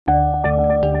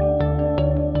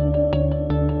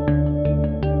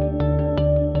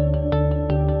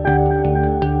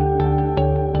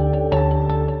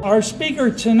Our speaker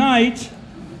tonight,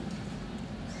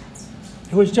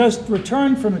 who has just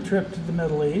returned from a trip to the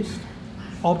Middle East,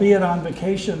 albeit on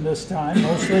vacation this time,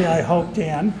 mostly I hope,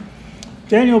 Dan.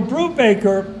 Daniel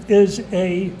Brubaker is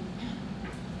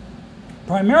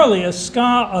primarily a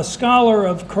scholar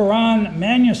of Quran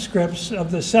manuscripts of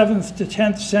the 7th to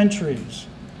 10th centuries,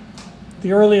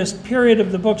 the earliest period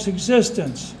of the book's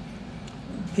existence.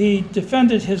 He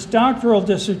defended his doctoral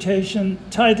dissertation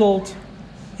titled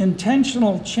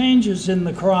Intentional Changes in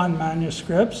the Quran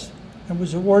Manuscripts and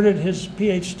was awarded his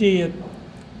PhD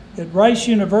at Rice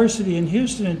University in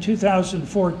Houston in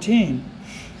 2014.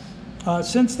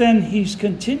 Since then, he's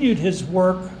continued his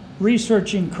work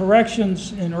researching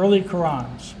corrections in early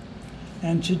Qurans.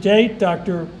 And to date,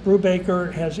 Dr.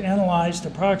 Brubaker has analyzed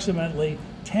approximately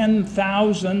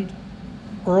 10,000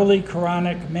 early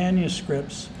Quranic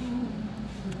manuscripts,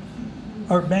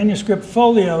 or manuscript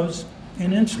folios,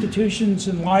 in institutions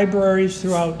and libraries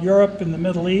throughout Europe and the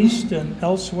Middle East and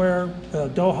elsewhere,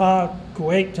 Doha,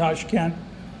 Kuwait, Tashkent.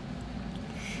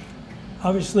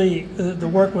 Obviously, the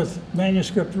work with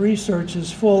manuscript research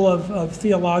is full of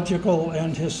theological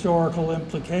and historical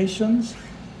implications,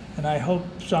 and I hope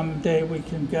someday we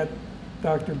can get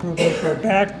Dr. Brubaker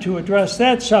back to address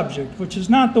that subject, which is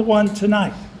not the one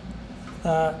tonight.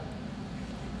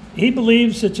 He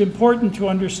believes it's important to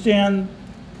understand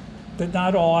that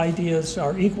not all ideas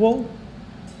are equal.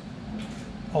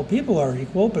 All people are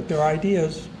equal, but their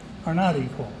ideas are not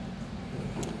equal.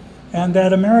 And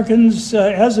that Americans,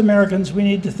 as Americans, we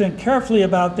need to think carefully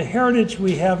about the heritage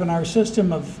we have in our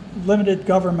system of limited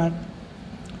government.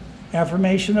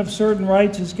 Affirmation of certain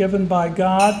rights is given by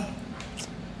God.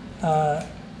 The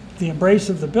embrace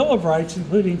of the Bill of Rights,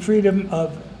 including freedom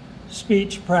of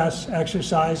speech, press,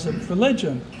 exercise of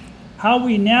religion. How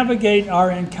we navigate our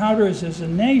encounters as a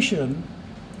nation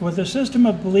with a system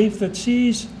of belief that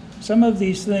sees some of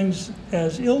these things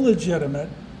as illegitimate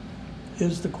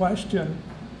is the question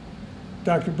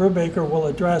Dr. Brubaker will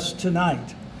address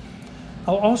tonight.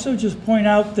 I'll also just point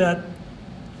out that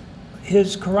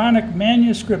his Quranic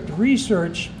manuscript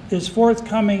research is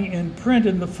forthcoming in print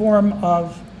in the form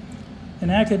of an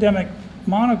academic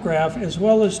monograph as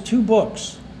well as 2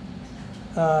 books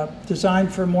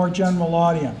designed for a more general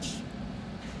audience.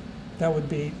 That would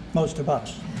be most of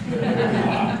us.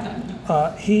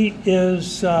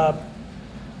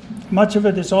 Much of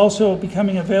it is also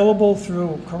becoming available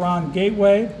through Quran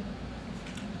Gateway,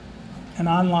 an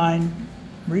online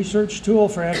research tool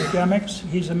for academics.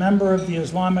 He's a member of the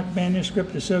Islamic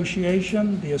Manuscript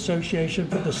Association, the Association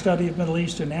for the Study of Middle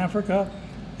East and Africa,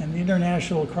 and the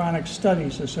International Quranic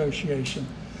Studies Association.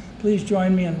 Please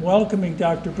join me in welcoming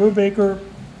Dr. Brubaker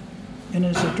in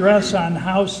his address on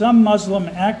how some Muslim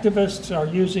activists are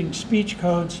using speech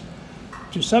codes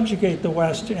to subjugate the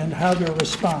West and how to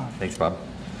respond. Thanks, Bob,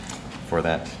 for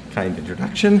that kind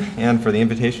introduction and for the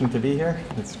invitation to be here.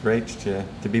 It's great to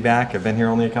be back. I've been here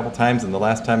only a couple times, and the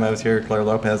last time I was here, Claire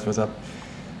Lopez was up,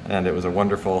 and it was a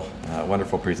wonderful,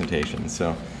 wonderful presentation.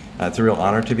 So it's a real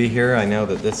honor to be here. I know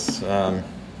that this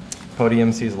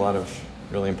podium sees a lot of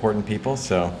really important people,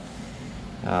 so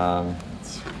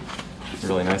it's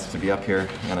really nice to be up here,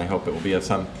 and I hope it will be of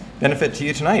some benefit to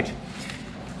you tonight.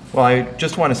 Well, I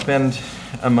just want to spend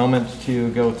a moment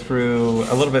to go through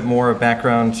a little bit more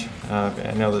background.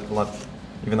 I know that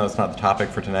even though it's not the topic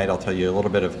for tonight, I'll tell you a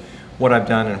little bit of what I've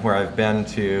done and where I've been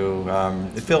to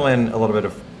fill in a little bit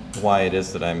of why it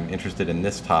is that I'm interested in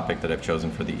this topic that I've chosen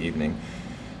for the evening.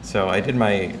 So I did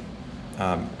my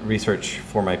research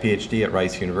for my PhD at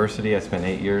Rice University. I spent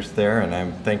 8 years there, and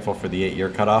I'm thankful for the 8-year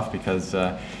cutoff because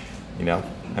you know,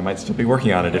 I might still be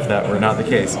working on it if that were not the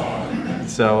case.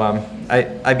 So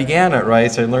I began at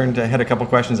Rice. I had a couple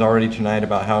questions already tonight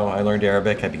about how I learned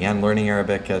Arabic. I began learning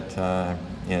Arabic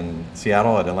in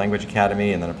Seattle at a language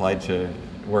academy, and then applied to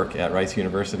work at Rice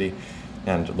University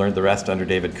and learned the rest under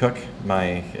David Cook,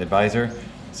 my advisor,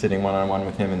 sitting one-on-one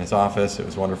with him in his office. It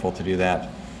was wonderful to do that.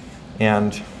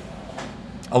 And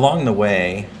along the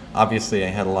way, obviously I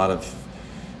had a lot of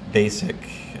basic,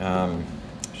 I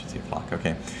should see a clock,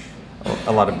 okay.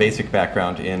 A lot of basic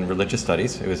background in religious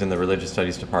studies. It was in the religious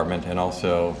studies department, and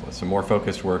also some more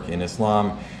focused work in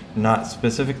Islam, not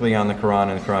specifically on the Quran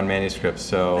and the Quran manuscripts,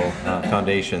 so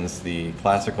foundations, the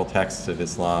classical texts of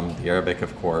Islam, the Arabic,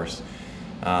 of course,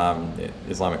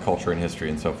 Islamic culture and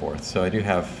history, and so forth. So I do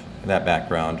have that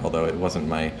background, although it wasn't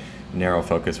my narrow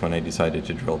focus when I decided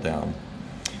to drill down.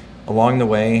 Along the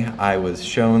way, I was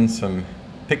shown some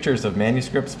pictures of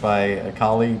manuscripts by a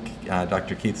colleague,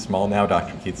 Dr. Keith Small, now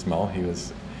Dr. Keith Small. He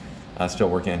was still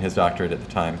working on his doctorate at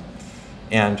the time.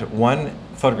 And one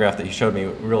photograph that he showed me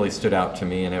really stood out to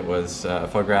me, and it was a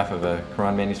photograph of a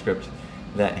Quran manuscript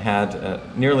that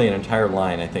had nearly an entire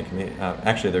line, I think.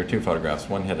 Actually, there were two photographs.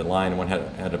 One had a line, one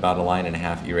had about a line and a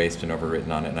half erased and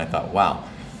overwritten on it. And I thought, wow,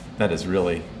 that is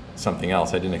really something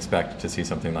else. I didn't expect to see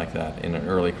something like that in an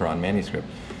early Quran manuscript.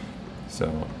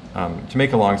 So to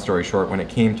make a long story short, when it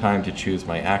came time to choose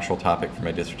my actual topic for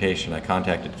my dissertation, I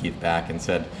contacted Keith Back and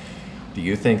said, do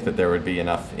you think that there would be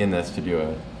enough in this to do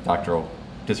a doctoral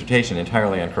dissertation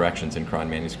entirely on corrections in Quran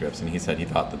manuscripts? And he said he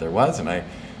thought that there was, and I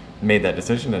made that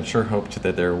decision and sure hoped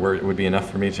that there would be enough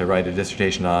for me to write a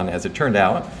dissertation on. As it turned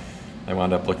out, I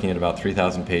wound up looking at about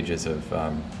 3,000 pages of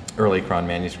early Quran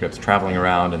manuscripts, traveling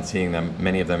around and seeing them,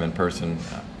 many of them in person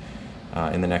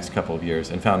in the next couple of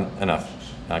years, and found enough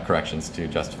corrections to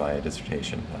justify a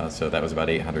dissertation. So that was about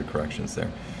 800 corrections there.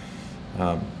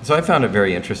 So I found it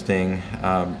very interesting.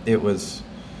 It was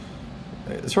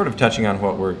sort of touching on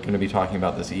what we're going to be talking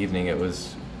about this evening. It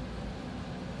was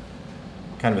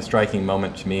kind of a striking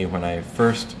moment to me when I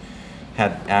first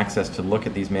had access to look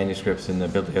at these manuscripts in the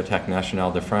Bibliothèque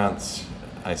Nationale de France.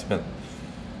 I spent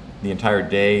the entire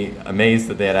day amazed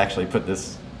that they had actually put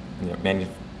this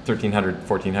 1,300,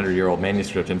 1,400-year-old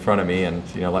manuscript in front of me and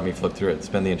let me flip through it,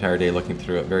 spend the entire day looking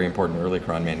through it, very important early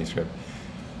Quran manuscript.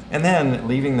 And then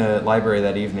leaving the library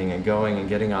that evening and going and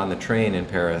getting on the train in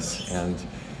Paris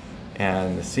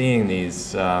and seeing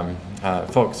these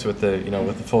folks with the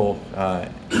with the full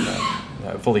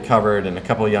fully covered and a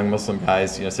couple of young Muslim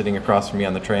guys sitting across from me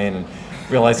on the train, and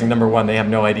realizing, number one, they have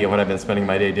no idea what I've been spending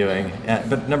my day doing,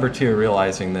 but number two,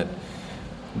 realizing that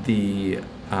the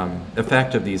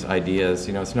effect of these ideas,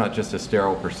 it's not just a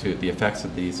sterile pursuit. The effects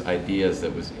of these ideas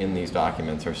that was in these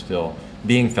documents are still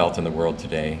being felt in the world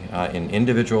today, in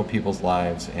individual people's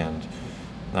lives and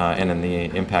in the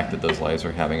impact that those lives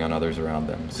are having on others around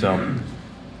them.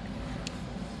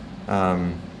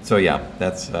 So yeah,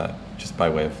 that's just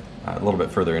by way of a little bit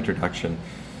further introduction.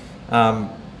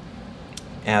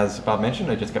 As Bob mentioned,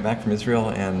 I just got back from Israel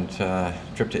and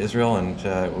trip to Israel, and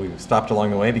we stopped along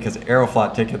the way because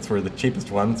Aeroflot tickets were the cheapest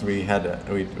ones. We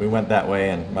went that way,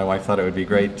 and my wife thought it would be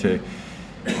great to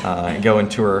go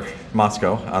and tour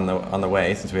Moscow on the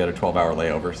way, since we had a 12-hour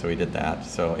layover. So we did that.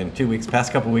 So in 2 weeks,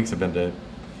 past couple weeks, I've been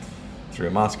through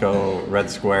Moscow,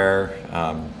 Red Square,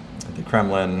 the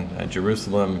Kremlin,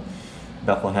 Jerusalem,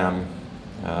 Bethlehem,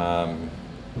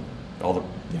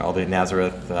 all the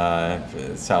Nazareth,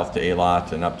 south to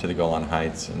Eilat, and up to the Golan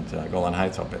Heights. And Golan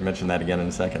Heights, I'll mention that again in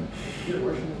a second.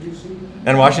 Washington, D.C.?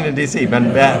 And Washington, D.C.,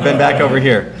 been back over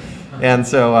here. And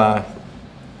so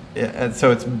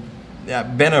it's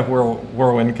been a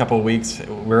whirlwind couple of weeks.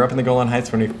 We were up in the Golan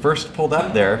Heights when we first pulled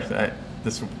up there.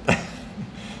 So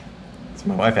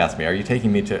my wife asked me, are you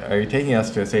taking us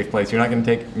to a safe place? You're not going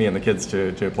to take me and the kids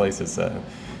to a place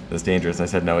that's dangerous. And I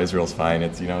said, no, Israel's fine.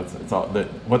 It's all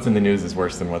what's in the news is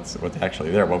worse than what's actually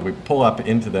there. Well, we pull up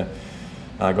into the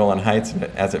Golan Heights, and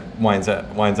as it winds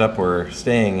up, we're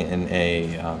staying in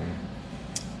a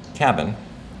cabin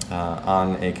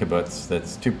on a kibbutz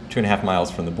that's 2.5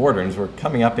 miles from the border. And as we're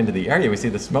coming up into the area, we see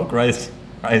the smoke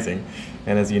rising.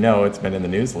 And as you know, it's been in the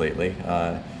news lately.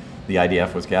 The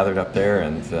IDF was gathered up there,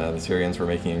 and the Syrians were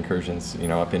making incursions,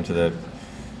 up into the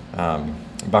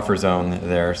buffer zone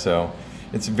there. So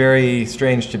it's very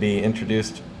strange to be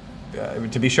introduced,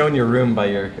 to be shown your room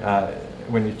by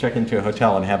when you check into a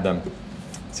hotel and have them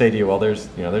say to you, well, there's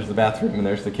the bathroom and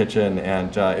there's the kitchen,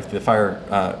 and if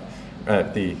the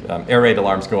air raid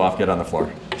alarms go off, get on the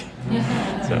floor.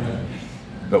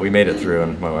 But we made it through,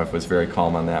 and my wife was very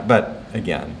calm on that. But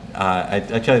again, I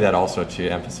tell you that also to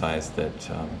emphasize that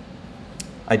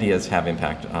ideas have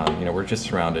impact on, we're just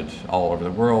surrounded all over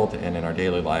the world and in our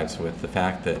daily lives with the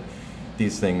fact that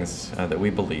these things that we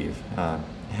believe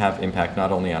have impact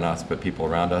not only on us, but people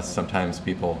around us. Sometimes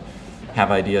people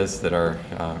have ideas that are,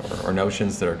 or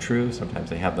notions that are true. Sometimes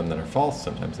they have them that are false.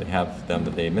 Sometimes they have them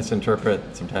that they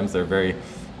misinterpret. Sometimes they're very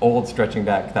old, stretching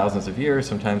back thousands of years.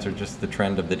 Sometimes they're just the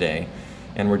trend of the day.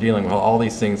 And we're dealing with all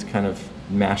these things kind of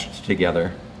mashed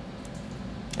together.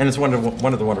 And it's one of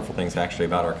the wonderful things actually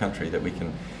about our country, that we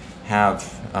can have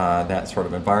that sort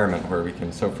of environment where we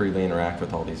can so freely interact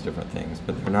with all these different things,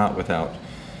 but they're not without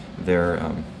their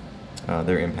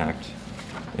impact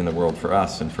in the world for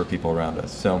us and for people around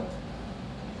us. So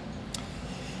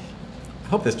I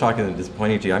hope this talk isn't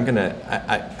disappointing to you.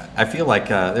 I feel like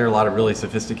there are a lot of really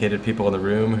sophisticated people in the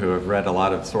room who have read a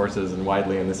lot of sources and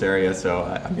widely in this area, so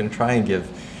I'm going to try and give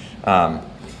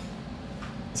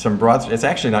some broad. It's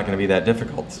actually not going to be that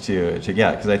difficult to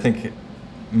get, because I think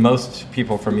most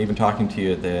people, from even talking to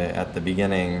you at the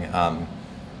beginning,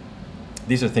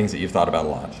 these are things that you've thought about a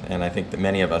lot, and I think that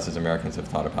many of us as Americans have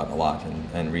thought about a lot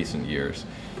in recent years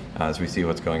as we see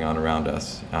what's going on around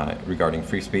us regarding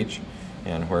free speech,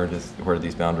 and where do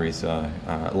these boundaries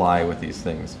lie with these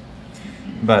things.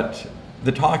 But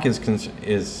the talk is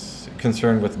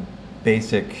concerned with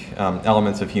basic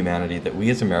elements of humanity that we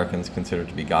as Americans consider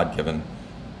to be God-given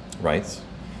rights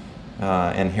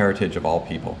and heritage of all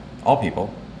people. All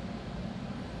people,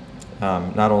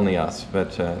 not only us,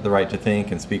 but the right to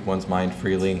think and speak one's mind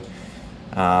freely,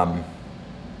 and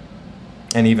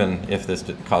even if this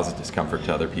causes discomfort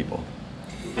to other people.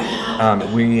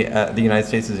 The United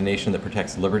States is a nation that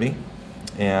protects liberty,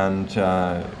 and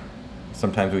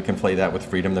sometimes we conflate that with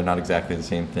freedom. They're not exactly the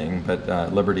same thing,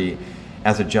 but liberty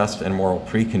as a just and moral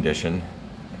precondition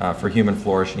for human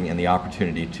flourishing and the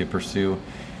opportunity to pursue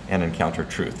and encounter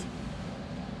truth.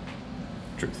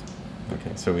 Truth.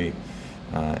 Okay, so we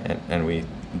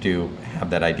do have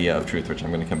that idea of truth, which I'm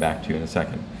going to come back to in a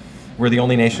second. We're the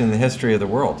only nation in the history of the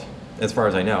world, as far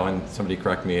as I know, and somebody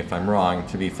correct me if I'm wrong,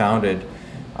 to be founded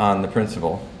on the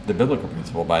principle, the biblical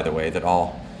principle, by the way, that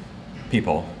all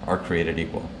people are created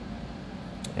equal.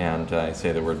 And I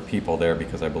say the word people there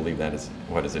because I believe that is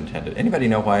what is intended. Anybody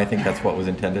know why I think that's what was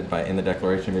intended in the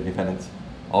Declaration of Independence?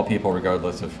 All people,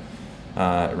 regardless of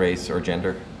race or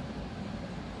gender.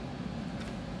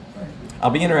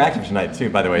 I'll be interactive tonight too,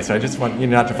 by the way, so I just want you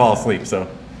not to fall asleep. So.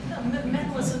 No,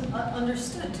 men was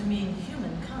understood to mean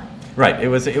humankind. Right. It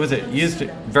was used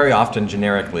very often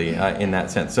generically in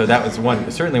that sense. So that was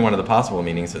certainly one of the possible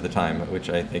meanings at the time, which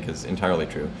I think is entirely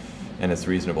true, and it's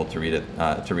reasonable to read it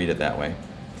that way.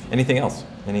 Anything else?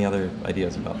 Any other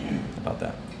ideas about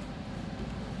that?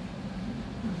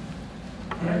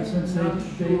 I'm not sure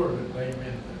that they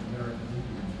meant that American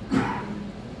Indians.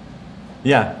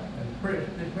 Yeah.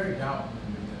 It's very doubtful to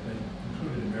me that they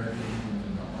included American Indians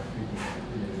and not white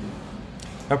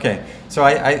people. Okay, so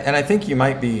I think you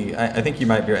might be,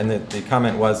 and the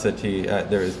comment was that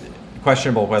there is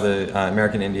questionable whether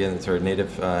American Indians or Native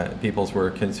peoples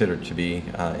were considered to be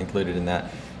included in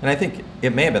that. And I think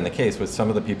it may have been the case with some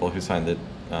of the people who signed the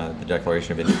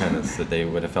Declaration of Independence that they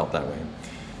would have felt that way.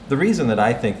 The reason that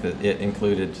I think that it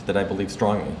included, that I believe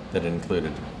strongly that it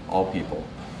included all people,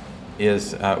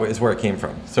 is where it came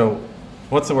from. So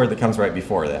what's the word that comes right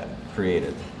before that?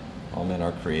 Created. All men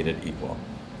are created equal.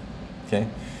 Okay?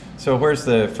 So where's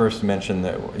the first mention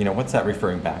that, what's that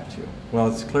referring back to? Well,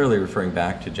 it's clearly referring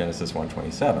back to Genesis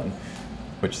 1:27,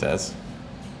 which says,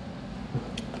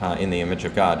 in the image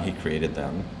of God, he created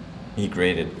them. He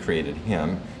created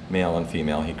him, male and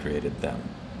female, he created them.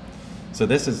 So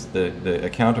this is the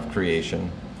account of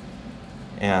creation,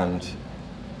 and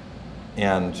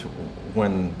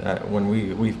when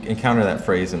we encounter that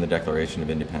phrase in the Declaration of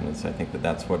Independence, I think that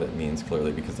that's what it means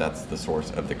clearly, because that's the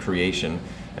source of the creation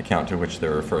account to which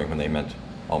they're referring when they meant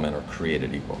all men are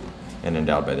created equal and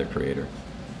endowed by their Creator,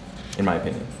 in my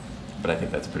opinion. But I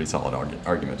think that's a pretty solid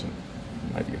argument in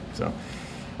my view. So,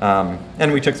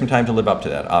 and we took some time to live up to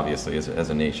that, obviously, as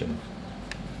a nation.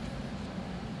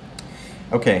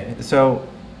 Okay, so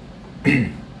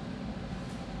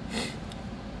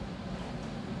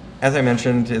as I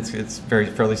mentioned, it's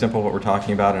fairly simple what we're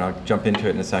talking about, and I'll jump into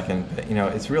it in a second. But,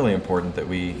 it's really important that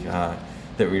we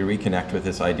reconnect with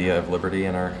this idea of liberty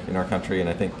in our country, and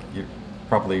I think you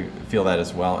probably feel that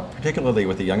as well, particularly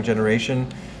with the young generation.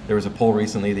 There was a poll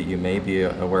recently that you may be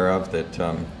aware of that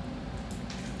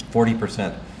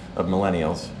 40% of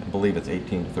millennials, I believe it's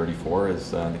 18 to 34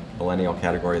 is the millennial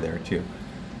category there too.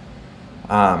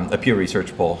 A Pew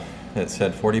Research poll that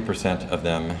said 40% of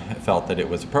them felt that it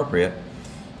was appropriate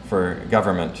for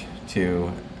government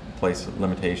to place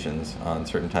limitations on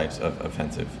certain types of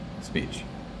offensive speech.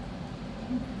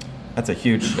 That's a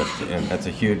huge shift, and that's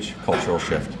a huge cultural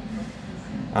shift.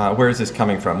 Where is this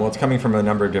coming from? Well, it's coming from a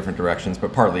number of different directions,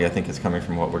 but partly I think it's coming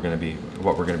from what we're going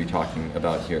to be talking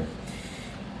about here.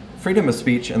 Freedom of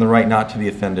speech and the right not to be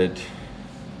offended.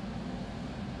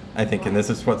 I think, and this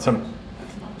is what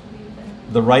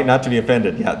the right not to be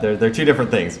offended. Yeah, they're two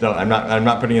different things. No, I'm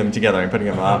not putting them together. I'm putting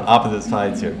them on opposite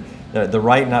sides here. The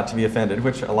right not to be offended,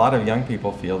 which a lot of young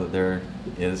people feel that there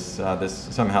is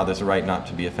this right not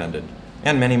to be offended,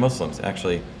 and many Muslims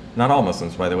actually. Not all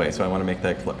Muslims, by the way, so I want to make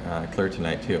that clear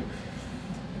tonight too,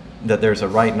 that there's a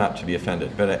right not to be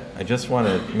offended. But I just want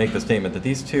to make the statement that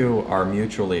these two are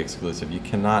mutually exclusive. You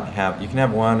can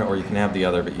have one or you can have the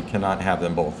other, but you cannot have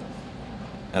them both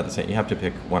at the same. You have to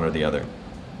pick one or the other.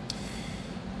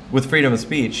 With freedom of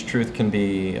speech, truth can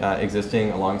be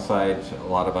existing alongside a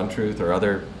lot of untruth or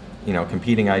other,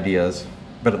 competing ideas,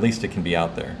 but at least it can be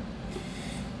out there.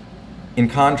 In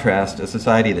contrast, a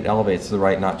society that elevates the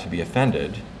right not to be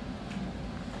offended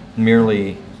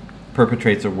merely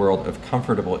perpetrates a world of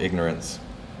comfortable ignorance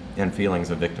and feelings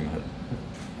of victimhood.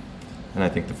 And I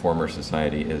think the former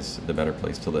society is the better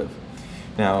place to live.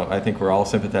 Now, I think we're all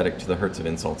sympathetic to the hurts of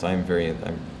insults. I'm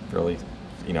really,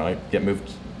 I get moved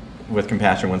with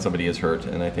compassion when somebody is hurt,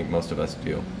 and I think most of us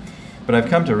do. But I've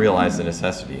come to realize the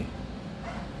necessity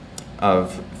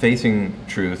of facing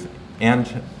truth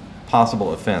and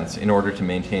possible offense in order to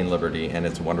maintain liberty and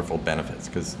its wonderful benefits,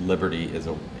 because liberty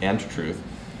and truth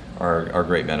are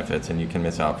great benefits, and you can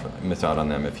miss out on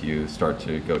them if you start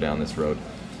to go down this road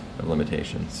of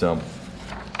limitation. So,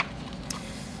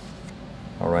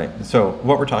 all right. So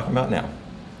what we're talking about now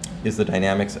is the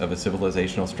dynamics of a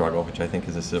civilizational struggle, which I think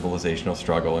is a civilizational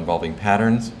struggle involving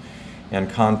patterns and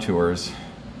contours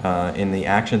in the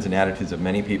actions and attitudes of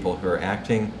many people who are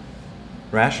acting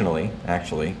rationally,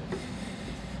 actually,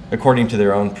 according to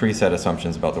their own preset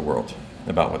assumptions about the world,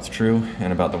 about what's true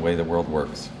and about the way the world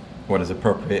works, what is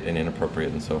appropriate and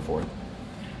inappropriate, and so forth.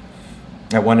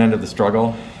 At one end of the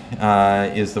struggle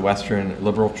is the Western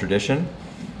liberal tradition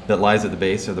that lies at the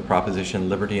base of the proposition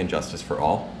liberty and justice for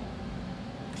all.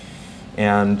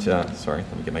 And, sorry,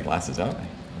 let me get my glasses out. I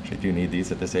actually do need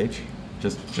these at this age.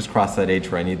 Just cross that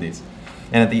age where I need these.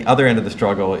 And at the other end of the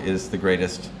struggle is the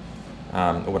greatest,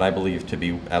 what I believe to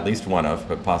be at least one of,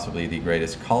 but possibly the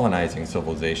greatest colonizing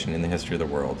civilization in the history of the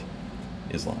world,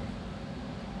 Islam.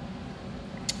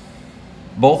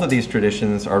 Both of these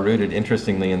traditions are rooted,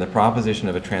 interestingly, in the proposition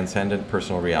of a transcendent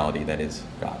personal reality, that is,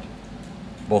 God.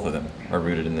 Both of them are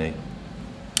rooted in the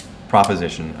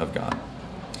proposition of God.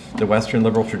 The Western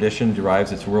liberal tradition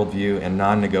derives its worldview and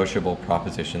non-negotiable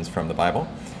propositions from the Bible.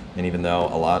 And even though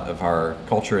a lot of our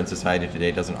culture and society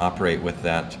today doesn't operate with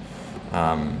that,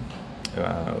 on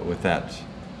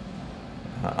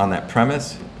that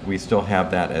premise, we still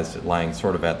have that as lying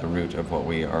sort of at the root of what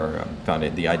we are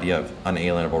founded, the idea of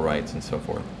unalienable rights and so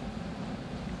forth.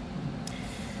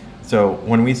 So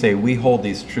when we say we hold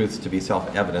these truths to be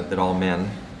self-evident, that all men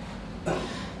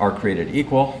are created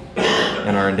equal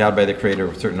and are endowed by the Creator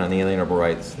with certain unalienable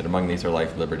rights, that among these are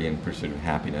life, liberty, and pursuit of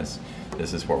happiness,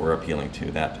 this is what we're appealing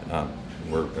to, that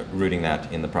we're rooting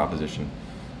that in the proposition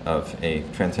of a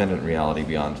transcendent reality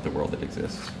beyond the world that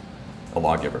exists, a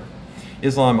lawgiver.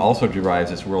 Islam also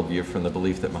derives its worldview from the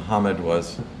belief that Muhammad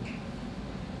was,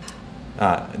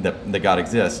 that God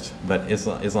exists, but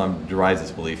Islam derives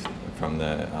its belief from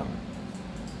the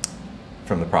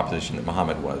proposition that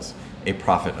Muhammad was a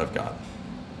prophet of God.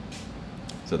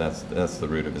 So that's the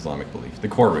root of Islamic belief. The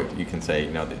core root, you can say,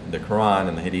 the Quran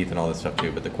and the Hadith and all this stuff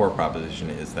too, but the core proposition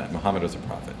is that Muhammad was a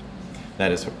prophet.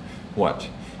 That is what.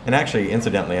 And actually,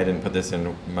 incidentally, I didn't put this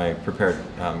in my prepared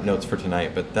notes for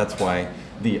tonight, but that's why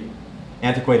the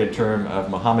antiquated term of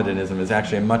Mohammedanism is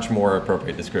actually a much more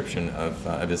appropriate description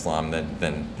of Islam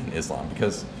than Islam,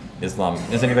 because Islam,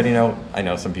 does anybody know? I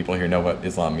know some people here know what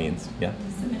Islam means. Yeah?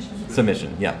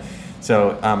 Submission, yeah.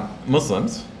 So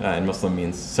Muslims, and Muslim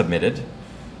means submitted,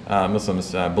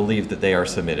 Muslims believe that they are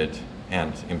submitted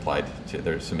and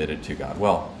they're submitted to God.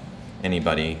 Well,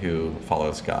 anybody who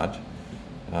follows God,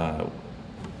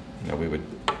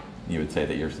 you would say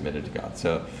that you're submitted to God.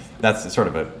 So that's sort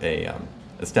of a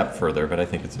step further, but I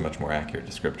think it's a much more accurate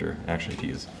descriptor actually to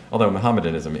use. Although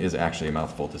Mohammedanism is actually a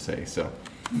mouthful to say, so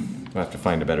we'll have to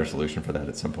find a better solution for that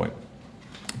at some point.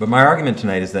 But my argument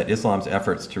tonight is that Islam's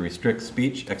efforts to restrict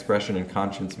speech, expression, and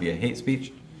conscience via hate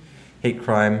speech, hate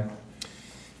crime,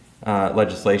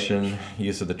 legislation,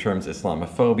 use of the terms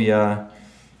Islamophobia,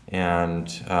 and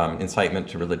incitement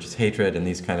to religious hatred and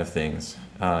these kind of things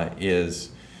is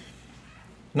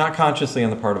not consciously on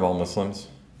the part of all Muslims,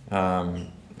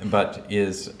 but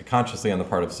is consciously on the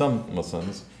part of some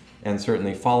Muslims, and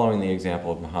certainly following the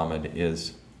example of Muhammad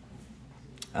is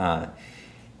an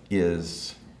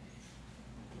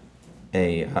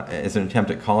attempt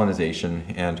at colonization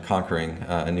and conquering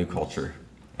a new culture.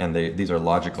 And these are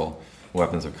logical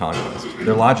weapons of conquest.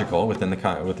 They're logical within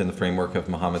the framework of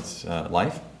Muhammad's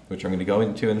life, which I'm going to go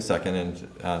into in a second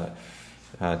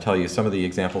and tell you some of the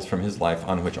examples from his life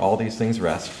on which all these things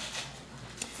rest.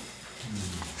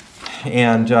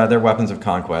 And they're weapons of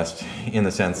conquest in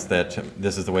the sense that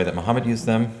this is the way that Muhammad used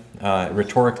them.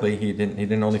 Rhetorically, he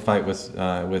didn't only fight with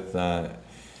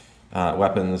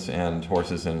weapons and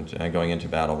horses and going into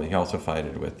battle, but he also fought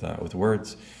with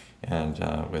words and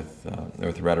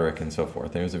with rhetoric and so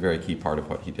forth. And it was a very key part of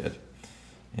what he did.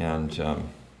 And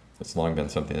it's long been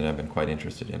something that I've been quite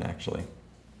interested in, actually.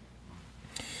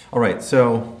 All right,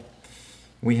 so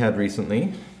we had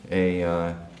recently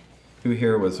who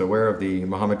here was aware of the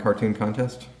Muhammad cartoon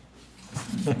contest?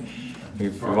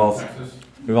 We've all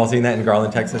seen that in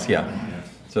Garland, Texas, yeah.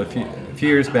 So a few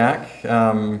years back,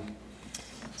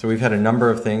 so we've had a number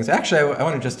of things. Actually, I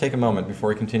want to just take a moment before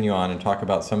we continue on and talk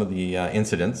about some of the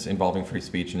incidents involving free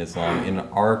speech in Islam in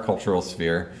our cultural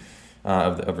sphere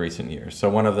of recent years. So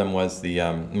one of them was the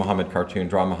Draw Muhammad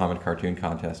cartoon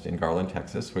contest in Garland,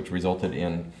 Texas, which resulted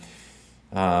in,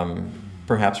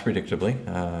 perhaps predictably,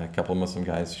 a couple of Muslim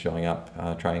guys showing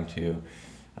up trying to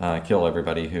kill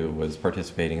everybody who was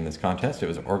participating in this contest. It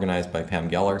was organized by Pam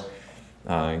Geller.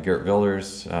 Geert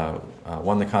Wilders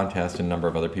won the contest, and a number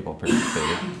of other people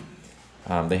participated.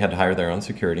 They had to hire their own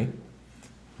security.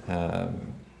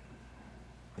 And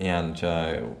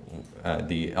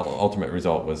the ultimate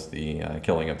result was the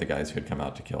killing of the guys who had come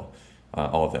out to kill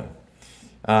all of them.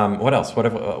 What else?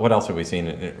 What else have we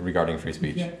seen regarding free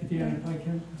speech? Dan, if I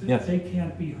can, Yes. they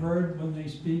can't be heard when they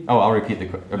speak. Oh, I'll repeat the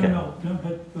okay. No,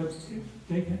 but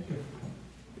they can,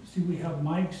 see, we have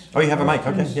mics. Oh, you have a mic,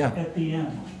 okay, yeah. At the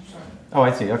end. Oh,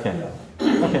 I see, okay.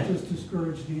 Yeah. Okay. Just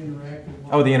discourage the interactive.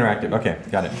 Oh, the interactive, okay,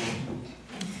 got it.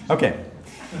 Okay,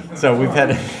 so we've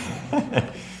had,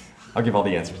 I'll give all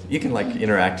the answers. You can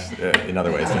interact in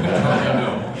other ways.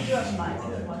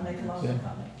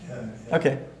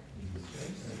 Okay.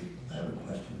 I have a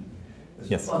question. As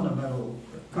Yes. a fundamental.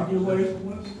 Could you wait,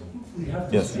 we have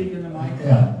to Yes. speak in the mic.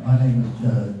 Yeah, my name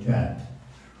is Jack.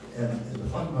 And as a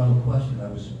fundamental question, I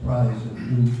was surprised that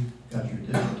you got your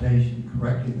dissertation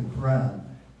correcting the Quran,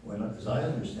 when, as I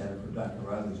understand it from Dr.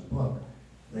 Riley's book,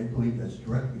 they believe that's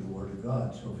directly the word of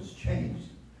God. So if it's changed, it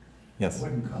Yes,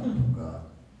 wouldn't come from God.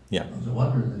 yeah, I was a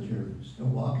wonder that you're still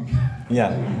walking.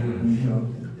 yeah, You know,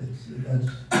 that's,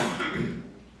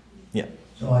 yeah.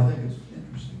 so I think it's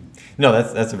interesting. No,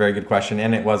 that's a very good question,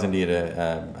 and it was indeed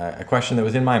a question that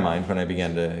was in my mind when I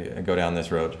began to go down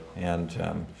this road, and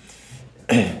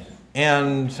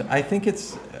and I think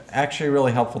it's actually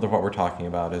really helpful to what we're talking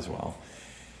about as well.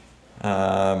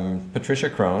 Patricia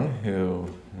Crone,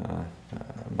 who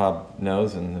Bob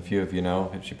knows and a few of you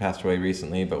know, she passed away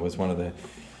recently, but was one of the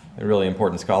really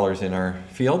important scholars in our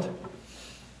field,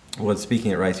 was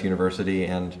speaking at Rice University,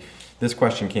 and this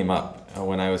question came up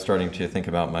when I was starting to think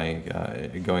about my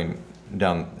going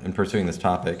down and pursuing this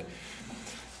topic.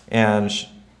 And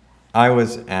I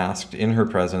was asked in her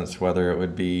presence whether it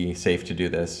would be safe to do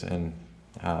this, and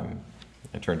I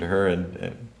turned to her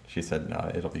and she said,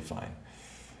 no, it'll be fine.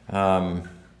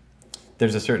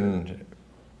 There's a certain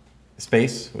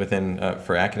space within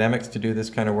for academics to do this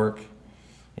kind of work,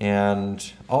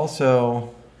 and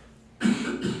also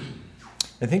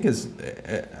I think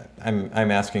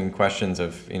I'm asking questions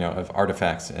of of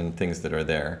artifacts and things that are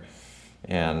there,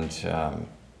 and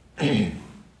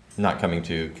not coming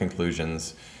to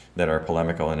conclusions that are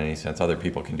polemical in any sense. Other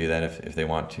people can do that if they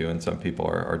want to, and some people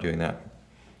are doing that.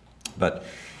 But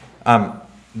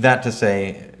that to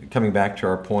say, coming back to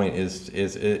our point, it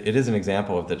is an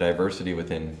example of the diversity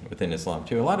within Islam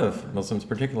too. A lot of Muslims,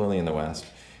 particularly in the West,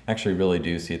 actually really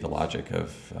do see the logic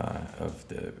of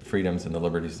the freedoms and the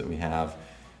liberties that we have,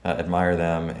 admire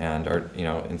them, and are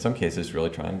in some cases really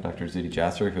trying. Dr. Zuhdi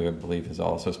Jasser, who I believe has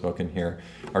also spoken here,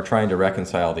 are trying to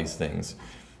reconcile these things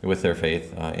with their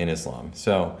faith in Islam.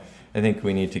 So I think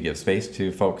we need to give space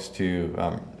to folks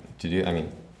to do. I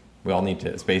mean, we all need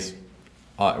to space.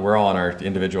 We're all on our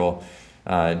individual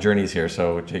journeys here,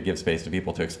 so to give space to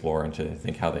people to explore and to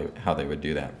think how they would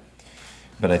do that.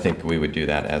 But I think we would do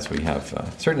that as we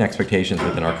have certain expectations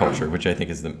within our culture, which I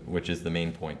think is the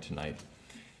main point tonight.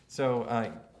 So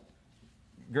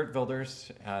Geert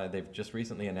Wilders, they've just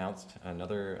recently announced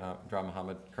another Draw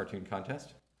Muhammad cartoon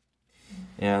contest.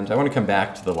 And I want to come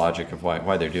back to the logic of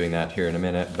why they're doing that here in a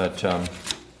minute, but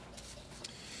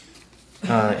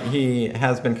he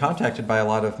has been contacted by a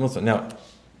lot of Muslims. Now,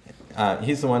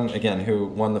 he's the one, again, who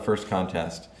won the first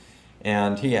contest,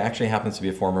 and he actually happens to be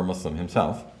a former Muslim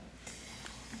himself.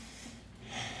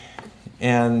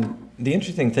 And the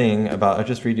interesting thing about, I'll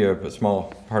just read you a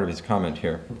small part of his comment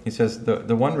here. He says,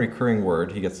 the one recurring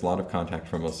word, he gets a lot of contact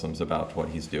from Muslims about what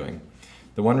he's doing.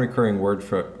 The one recurring word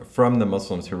from the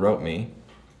Muslims who wrote me,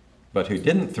 but who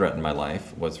didn't threaten my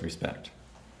life, was respect.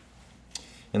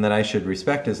 And that I should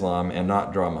respect Islam and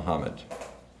not draw Muhammad.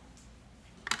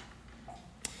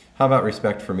 How about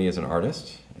respect for me as an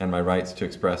artist and my rights to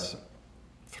express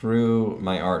through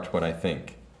my art what I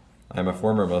think? I'm a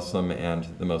former Muslim, and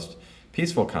the most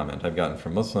peaceful comment I've gotten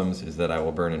from Muslims is that I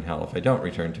will burn in hell if I don't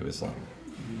return to Islam.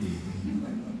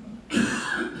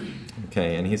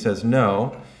 Okay, and he says,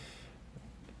 no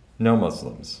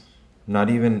Muslims, not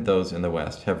even those in the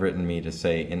West, have written me to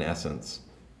say, in essence,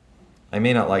 I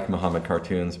may not like Muhammad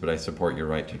cartoons, but I support your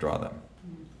right to draw them.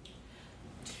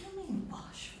 Do you mean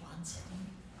Bosch Fawston?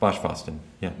 Bosch Fawston,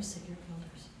 yeah. You said your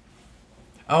builders.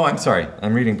 Oh, I'm sorry.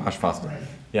 I'm reading Bosch Fawston.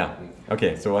 Yeah.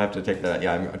 Okay, so we'll have to take that.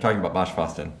 Yeah, I'm talking about Bosch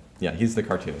Fawston. Yeah, he's the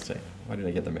cartoonist. Why did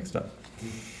I get them mixed up?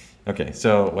 Okay,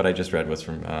 so what I just read was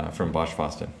from Bosch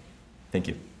Fawston. Thank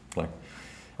you, Blair.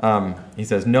 He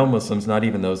says, no Muslims, not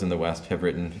even those in the West, have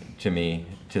written to me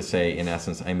to say, in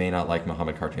essence, I may not like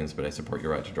Muhammad cartoons, but I support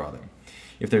your right to draw them.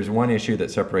 If there's one issue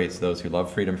that separates those who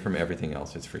love freedom from everything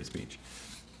else, it's free speech.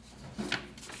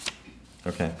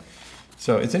 Okay,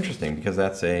 so it's interesting because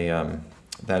that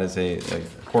is a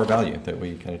core value that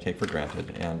we kind of take for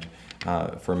granted, and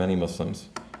for many Muslims,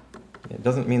 it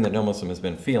doesn't mean that no Muslim has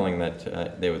been feeling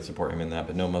that they would support him in that,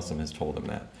 but no Muslim has told him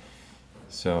that.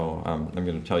 So I'm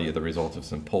going to tell you the results of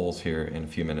some polls here in a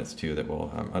few minutes too that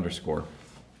will underscore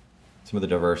some of the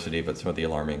diversity, but some of the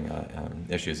alarming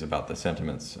issues about the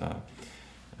sentiments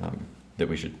that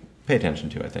we should pay attention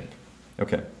to, I think.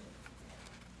 Okay.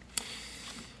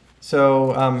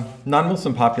 So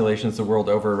non-Muslim populations the world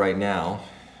over right now,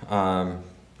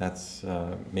 that's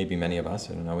maybe many of us,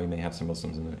 I don't know, we may have some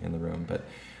Muslims in the room, but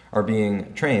are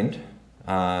being trained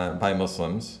by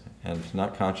Muslims, and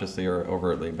not consciously or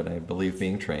overtly, but I believe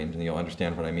being trained, and you'll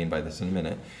understand what I mean by this in a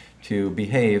minute, to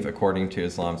behave according to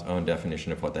Islam's own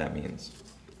definition of what that means.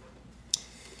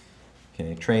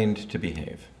 Okay, trained to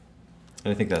behave.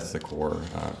 And I think that's the core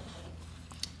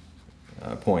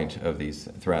point of these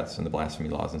threats and the blasphemy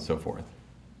laws and so forth.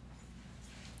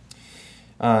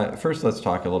 First, let's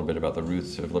talk a little bit about the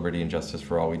roots of liberty and justice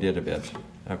for all. We did a bit.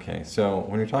 Okay, so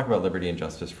when we talk about liberty and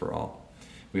justice for all,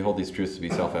 we hold these truths to be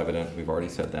self-evident. We've already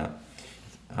said that.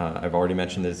 I've already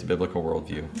mentioned that it's a biblical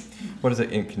worldview. What does it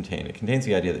contain? It contains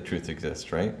the idea that truth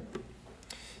exists, right?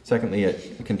 Secondly,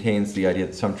 it contains the idea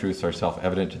that some truths are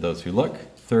self-evident to those who look.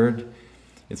 Third,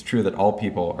 it's true that all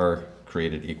people are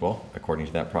created equal, according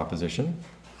to that proposition.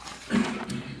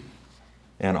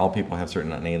 And all people have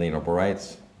certain unalienable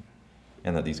rights,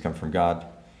 and that these come from God,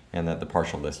 and that the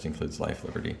partial list includes life,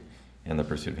 liberty, and the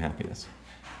pursuit of happiness.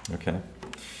 Okay?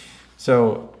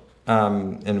 So,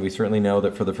 and we certainly know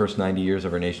that for the first 90 years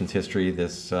of our nation's history, we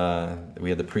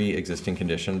had the pre-existing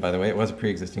condition. By the way, it was a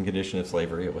pre-existing condition of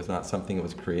slavery. It was not something that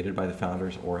was created by the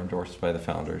founders or endorsed by the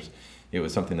founders. It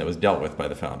was something that was dealt with by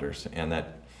the founders, and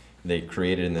that they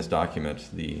created in this document,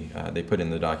 they put in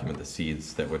the document the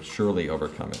seeds that would surely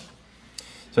overcome it.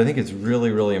 So I think it's really,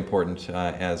 really important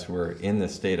as we're in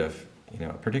this state of,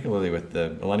 particularly with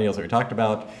the millennials that we talked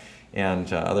about,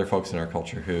 and other folks in our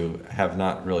culture who have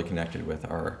not really connected with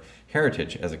our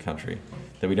heritage as a country,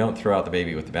 that we don't throw out the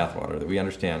baby with the bathwater, that we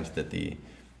understand that the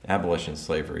abolition of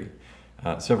slavery,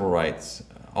 civil rights,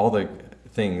 all the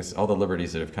things, all the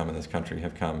liberties that have come in this country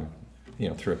have come,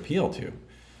 through appeal to.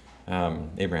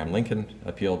 Abraham Lincoln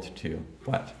appealed to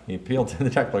what? He appealed to the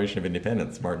Declaration of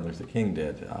Independence. Martin Luther King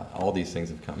did. All these things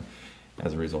have come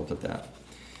as a result of that.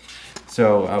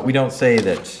 So we don't say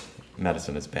that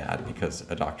medicine is bad because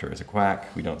a doctor is a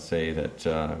quack. We don't say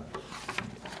that,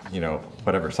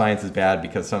 whatever science is bad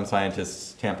because some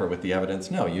scientists tamper with the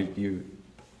evidence. No, you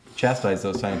chastise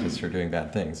those scientists who are doing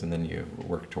bad things, and then you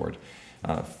work toward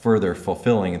further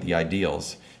fulfilling the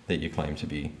ideals that you claim to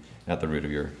be at the root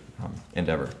of your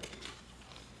endeavor.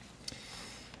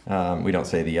 We don't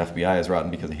say the FBI is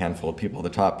rotten because a handful of people at the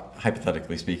top,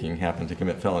 hypothetically speaking, happen to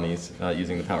commit felonies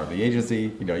using the power of the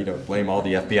agency. You don't blame all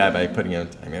the FBI by putting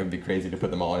it, it would be crazy to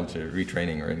put them all into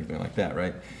retraining or anything like that,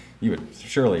 right? You would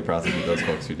surely prosecute those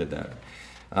folks who did that.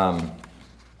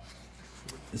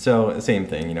 So same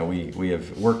thing, we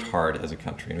have worked hard as a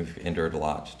country and we've endured a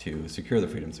lot to secure the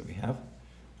freedoms that we have.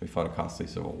 We fought a costly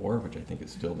civil war, which I think is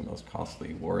still the most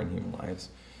costly war in human lives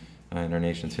in our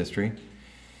nation's history.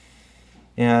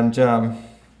 And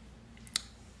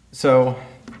so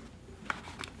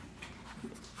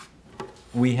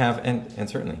we have, and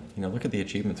certainly, look at the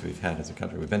achievements we've had as a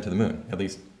country. We've been to the moon, at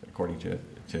least according to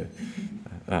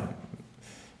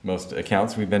most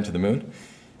accounts. We've been to the moon.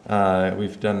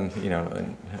 We've done,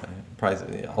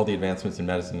 all the advancements in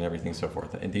medicine and everything, so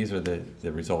forth. And these are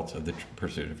the results of the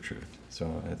pursuit of truth.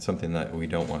 So it's something that we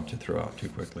don't want to throw out too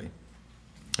quickly.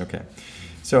 Okay,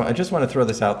 so I just want to throw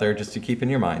this out there just to keep in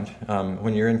your mind.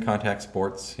 When you're in contact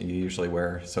sports, you usually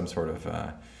wear some sort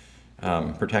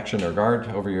of protection or guard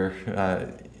over your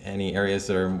any areas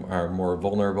that are more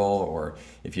vulnerable, or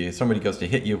if somebody goes to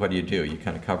hit you, what do? You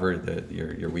kind of cover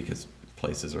your weakest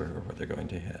places or what they're going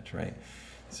to hit, right?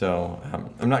 So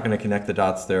I'm not going to connect the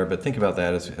dots there, but think about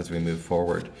that as we move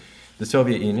forward. The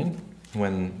Soviet Union,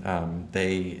 when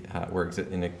they were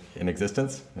in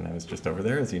existence, and I was just over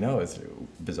there, as you know, it's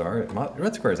bizarre.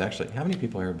 Red Square is actually, how many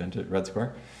people here have been to Red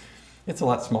Square? It's a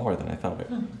lot smaller than I thought it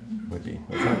would be.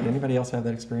 Did anybody else have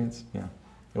that experience? Yeah.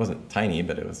 It wasn't tiny,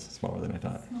 but it was smaller than I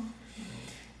thought.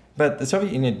 But the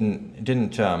Soviet Union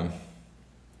didn't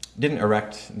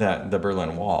erect the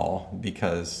Berlin Wall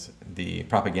because the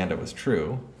propaganda was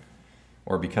true.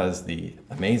 or because the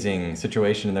amazing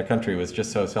situation in their country was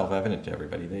just so self-evident to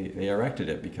everybody. They erected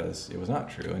it because it was not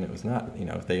true, and it was not,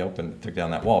 if they took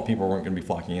down that wall, people weren't going to be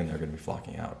flocking in, they're going to be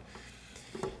flocking out.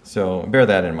 So bear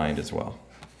that in mind as well.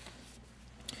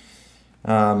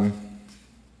 All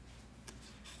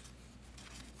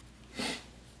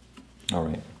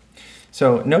right.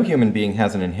 So no human being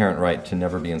has an inherent right to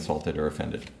never be insulted or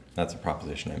offended. That's a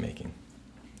proposition I'm making.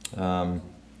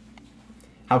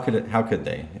 How could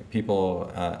they?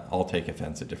 People all take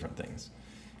offense at different things.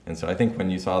 And so I think when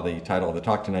you saw the title of the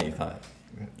talk tonight, you thought,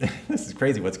 this is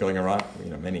crazy what's going on.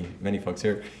 Many folks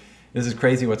here, this is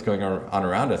crazy what's going on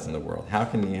around us in the world. How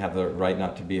can you have the right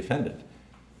not to be offended?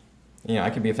 I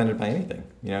could be offended by anything.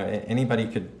 Anybody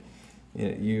could,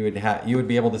 you would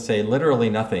be able to say literally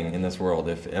nothing in this world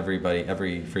if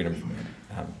every freedom,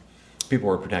 people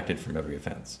were protected from every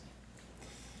offense.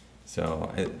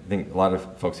 So I think a lot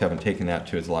of folks haven't taken that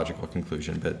to its logical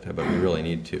conclusion, but we really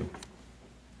need to.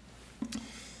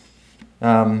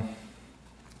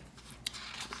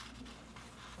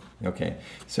 Okay,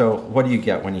 so what do you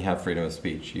get when you have freedom of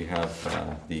speech? You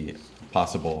have the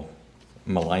possible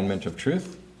malignment of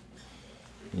truth.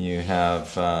 You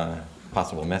have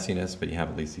possible messiness, but you have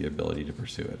at least the ability to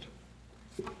pursue it.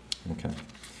 Okay.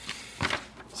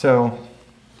 So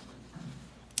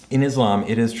in Islam,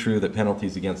 it is true that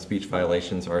penalties against speech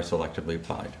violations are selectively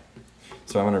applied.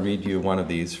 So I'm going to read you one of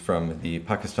these from the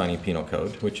Pakistani Penal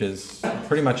Code, which is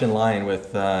pretty much in line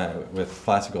with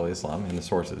classical Islam in the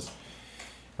sources.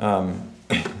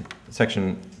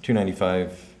 Section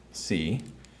 295C,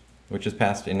 which was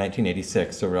passed in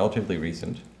 1986, so relatively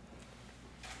recent,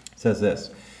 says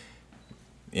this,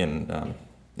 in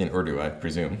Urdu, I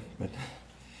presume, but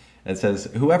it says,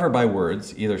 whoever by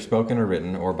words, either spoken or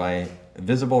written, or by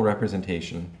visible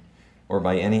representation, or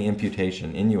by any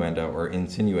imputation, innuendo, or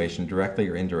insinuation, directly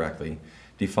or indirectly,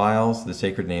 defiles the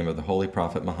sacred name of the Holy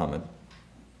Prophet Muhammad,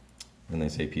 and they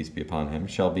say peace be upon him,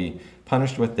 shall be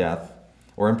punished with death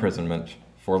or imprisonment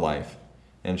for life,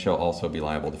 and shall also be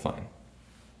liable to fine.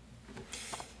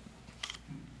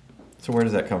 So where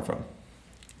does that come from?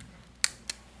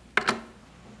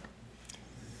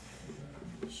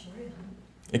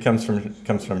 It comes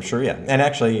from Sharia, and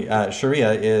actually,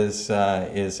 Sharia is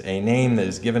a name that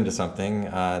is given to something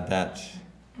that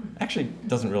actually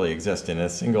doesn't really exist in a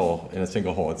single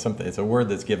whole. It's a word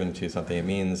that's given to something. It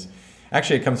means,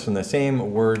 actually, it comes from the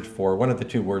same word for one of the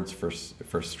two words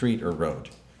for street or road.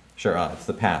 Shara, it's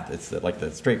the path. It's like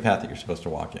the straight path that you're supposed to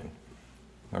walk in.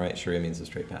 All right, Sharia means the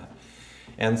straight path,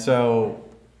 and so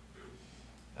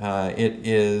it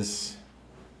is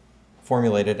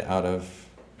formulated out of.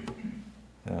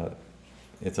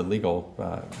 It's a legal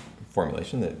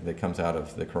formulation that comes out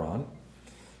of the Quran,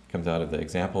 comes out of the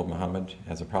example of Muhammad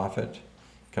as a prophet,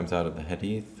 comes out of the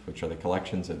Hadith, which are the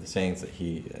collections of the sayings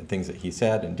things that he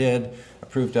said and did,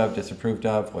 approved of, disapproved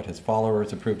of, what his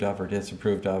followers approved of or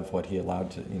disapproved of, what he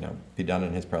allowed to be done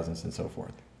in his presence, and so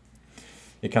forth.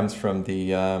 It comes from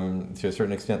to a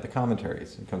certain extent, the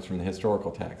commentaries. It comes from the historical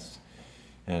texts,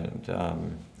 and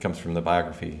comes from the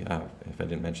biography, if I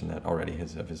didn't mention that already,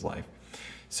 of his life.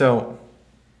 So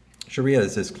Sharia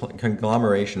is this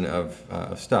conglomeration of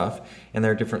stuff, and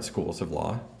there are different schools of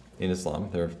law in Islam.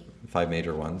 There are 5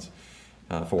 major ones,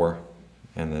 4,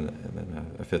 and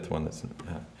then a 5th one.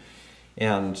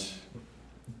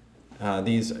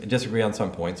 These disagree on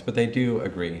some points, but they do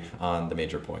agree on the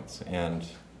major points. And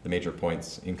the major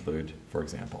points include, for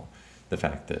example, the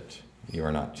fact that you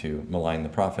are not to malign the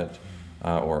Prophet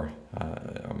or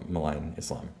malign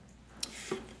Islam.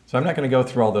 So I'm not going to go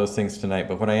through all those things tonight,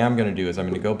 but what I am going to do is I'm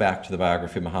going to go back to the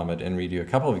biography of Muhammad and read you a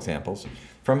couple of examples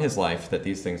from his life that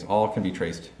these things all can be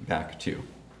traced back to.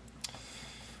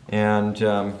 And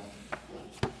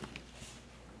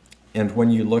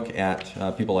when you look at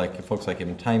folks like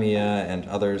Ibn Taymiyyah and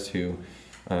others who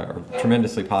are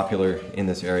tremendously popular in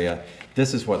this area,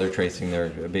 this is what they're basing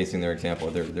their example.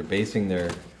 They're basing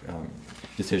their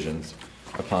decisions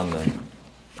upon the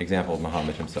example of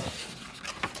Muhammad himself.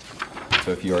 So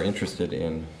if you are interested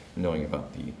in knowing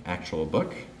about the actual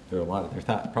book, there are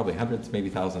probably hundreds, maybe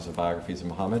thousands of biographies of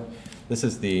Muhammad. This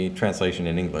is the translation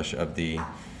in English of the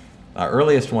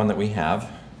earliest one that we have.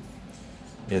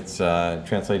 It's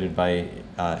translated by,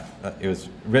 it was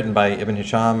written by Ibn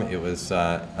Hisham. It was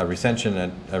a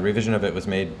recension, a revision of it was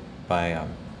made by, it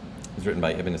was written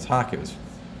by Ibn Ishaq.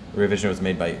 A revision was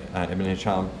made by Ibn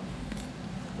Hisham.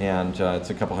 And it's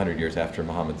a couple hundred years after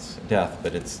Muhammad's death,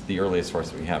 but it's the earliest source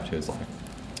that we have to his life.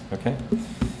 Okay?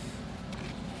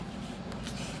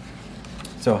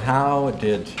 So how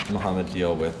did Muhammad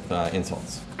deal with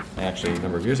insults? I actually, a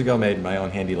number of years ago, made my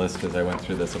own handy list as I went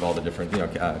through this of all the different,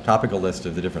 topical list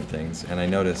of the different things, and I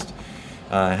noticed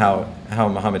how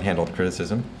Muhammad handled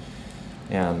criticism.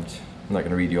 And I'm not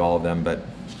going to read you all of them, but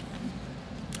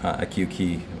a few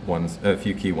key ones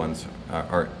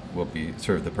will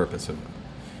serve the purpose of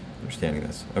understanding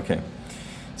this. Okay.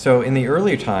 So in the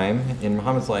earlier time in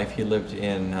Muhammad's life, he lived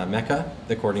in Mecca,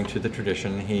 according to the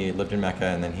tradition. He lived in Mecca,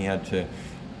 and then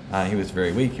he was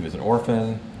very weak. He was an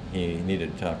orphan. He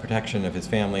needed protection of his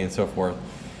family and so forth.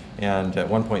 And at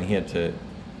one point he had to,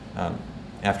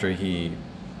 after he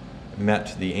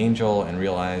met the angel and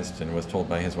realized and was told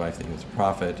by his wife that he was a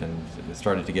prophet and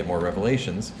started to get more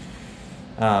revelations,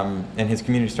 and his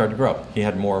community started to grow. He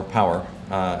had more power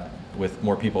with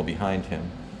more people behind him.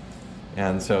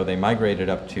 And so they migrated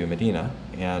up to Medina,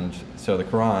 and so the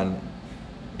Quran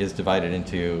is divided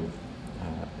into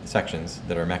sections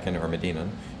that are Meccan or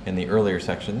Medinan, and the earlier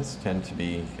sections tend to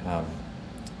be a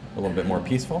little bit more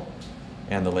peaceful,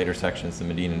 and the later sections, the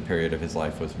Medinan period of his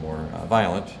life, was more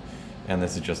violent, and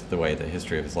this is just the way the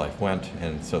history of his life went,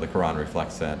 and so the Quran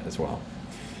reflects that as well.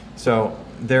 So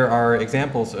there are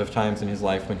examples of times in his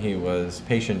life when he was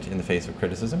patient in the face of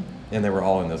criticism, and they were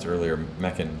all in those earlier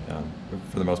Meccan,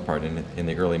 for the most part, in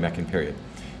the early Meccan period.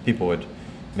 People would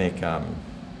make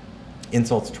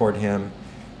insults toward him,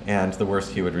 and the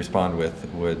worst he would respond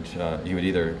with he would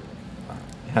either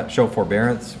show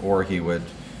forbearance or he would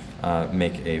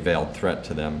make a veiled threat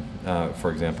to them. For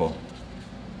example,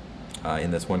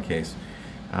 in this one case,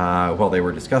 while they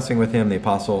were discussing with him, the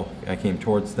apostle came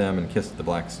towards them and kissed the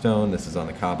black stone. This is on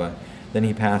the Kaaba. Then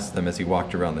he passed them as he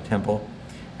walked around the temple.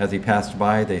 As he passed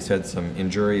by, they said some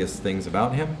injurious things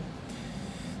about him.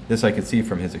 This I could see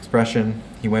from his expression.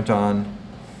 He went on,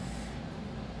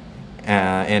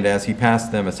 and as he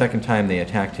passed them a second time, they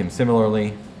attacked him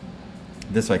similarly.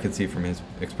 This I could see from his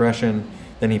expression.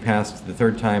 Then he passed the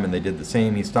third time, and they did the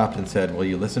same. He stopped and said, "Will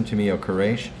you listen to me, O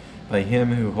Quraysh? By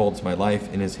him who holds my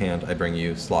life in his hand, I bring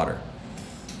you slaughter."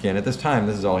 Again, at this time,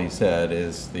 this is all he said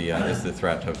is the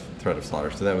threat of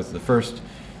slaughter. So that was the first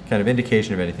kind of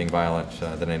indication of anything violent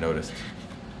that I noticed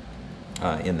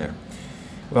in there.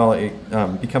 Well, it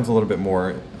becomes a little bit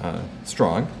more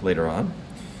strong later on.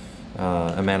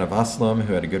 A man of Aslam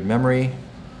who had a good memory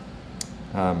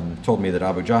told me that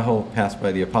Abu Jahl passed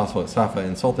by the apostle at Safa,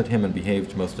 insulted him, and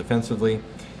behaved most offensively.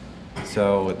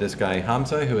 So this guy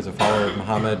Hamza, who was a follower of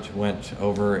Muhammad, went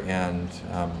over and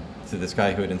to this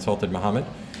guy who had insulted Muhammad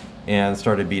and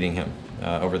started beating him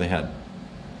over the head.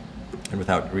 And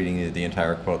without reading the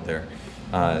entire quote there,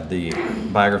 the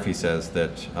biography says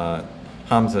that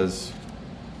Hamza's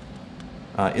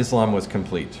Islam was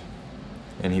complete,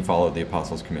 and he followed the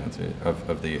apostles' commands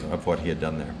of what he had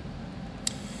done there.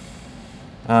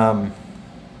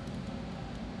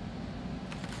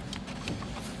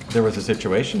 There was a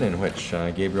situation in which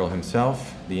Gabriel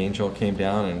himself, the angel, came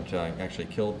down and actually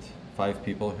killed 5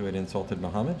 people who had insulted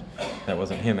Muhammad. That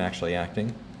wasn't him actually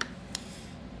acting.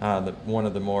 One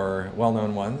of the more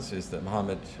well-known ones is that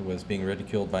Muhammad was being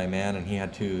ridiculed by a man, and he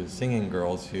had 2 singing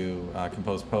girls who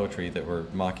composed poetry that were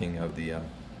mocking of the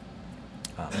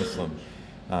Muslim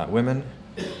women.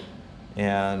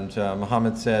 And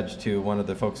Muhammad said to one of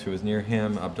the folks who was near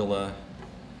him, Abdullah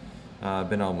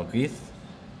bin al-Mughith,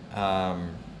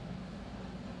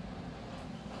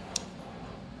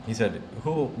 he said,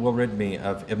 "Who will rid me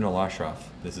of Ibn al-Ashraf?"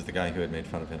 This is the guy who had made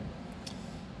fun of him.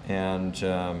 And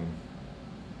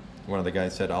one of the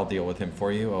guys said, "I'll deal with him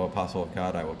for you, O Apostle of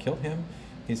God, I will kill him."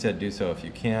 He said, "Do so if you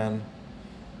can."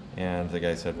 And the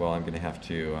guy said, "Well, I'm going to have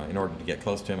to, in order to get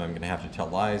close to him, I'm going to have to tell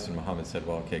lies." And Muhammad said,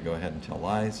 "Well, okay, go ahead and tell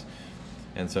lies."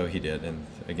 And so he did. And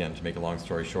again, to make a long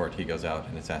story short, he goes out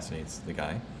and assassinates the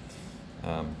guy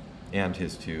and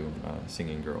his 2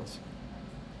 singing girls.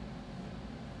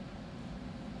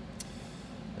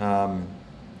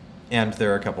 And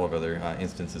there are a couple of other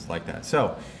instances like that.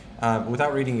 So,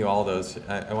 without reading you all those,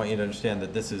 I want you to understand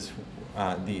that this is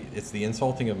it's the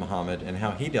insulting of Muhammad and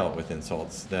how he dealt with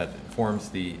insults that forms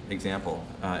the example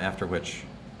after which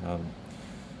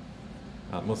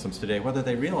Muslims today, whether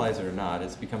they realize it or not,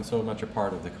 it's become so much a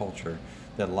part of the culture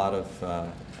that a lot of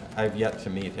I've yet to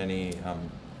meet any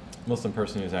Muslim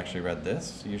person who's actually read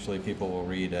this. Usually, people will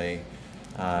read a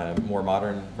more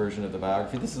modern version of the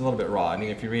biography. This is a little bit raw. I mean,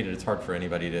 if you read it, it's hard for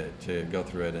anybody to go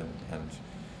through it and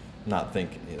not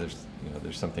think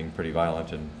there's something pretty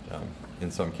violent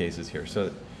in some cases here.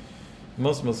 So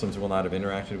most Muslims will not have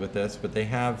interacted with this, but they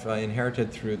have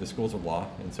inherited through the schools of law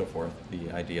and so forth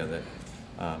the idea that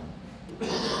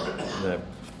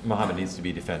Muhammad needs to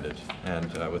be defended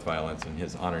and with violence, and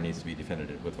his honor needs to be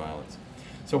defended with violence.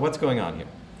 So what's going on here?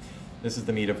 This is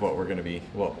the meat of what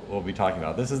we'll be talking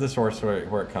about. This is the source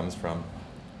where it comes from.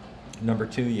 Number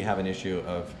two, you have an issue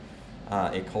of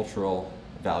a cultural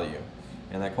value,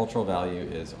 and that cultural value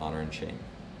is honor and shame.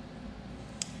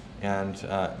 And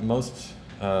most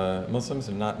Muslims,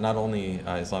 and not only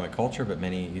Islamic culture, but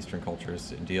many Eastern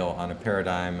cultures, deal on a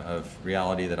paradigm of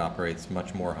reality that operates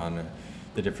much more on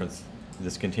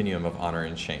this continuum of honor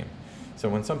and shame. So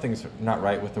when something's not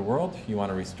right with the world, you want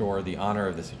to restore the honor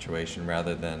of the situation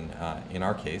rather than, in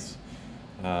our case,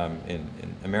 in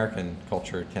American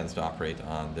culture tends to operate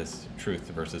on this truth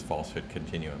versus falsehood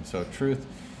continuum. So truth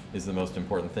is the most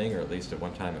important thing, or at least at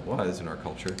one time it was in our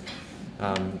culture.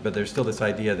 But there's still this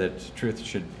idea that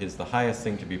truth is the highest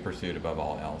thing to be pursued above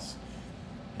all else.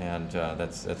 And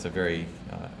that's a very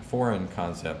foreign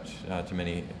concept to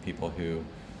many people who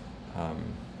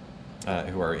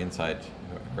are inside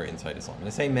Islam. And I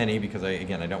say many because I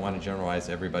don't want to generalize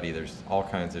everybody. There's all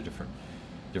kinds of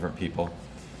different people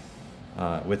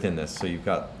within this. So you've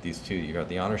got these two. You've got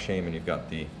the honor shame, and you've got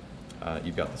the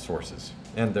sources.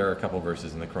 And there are a couple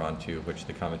verses in the Quran too, which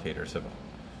the commentators have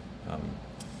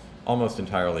almost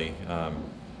entirely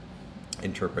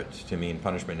interpret to mean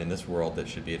punishment in this world that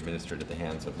should be administered at the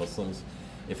hands of Muslims,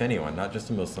 if anyone, not just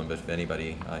a Muslim, but if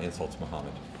anybody insults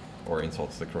Muhammad or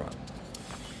insults the Quran.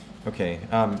 Okay,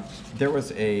 there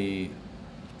was a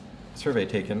survey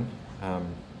taken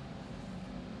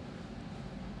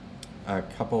a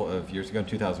couple of years ago in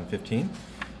 2015,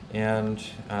 and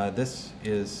this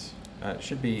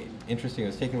should be interesting. It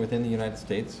was taken within the United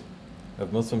States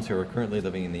of Muslims who are currently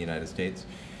living in the United States.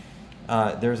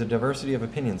 There's a diversity of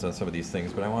opinions on some of these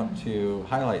things, but I want to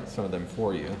highlight some of them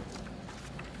for you,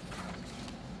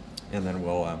 and then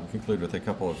we'll conclude with a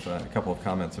couple of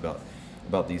comments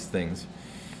about these things.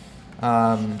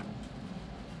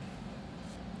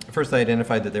 First, I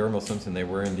identified that they were Muslims and they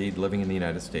were indeed living in the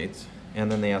United States,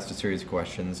 and then they asked a series of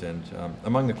questions, and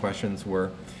among the questions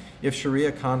were, if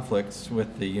Sharia conflicts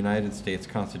with the United States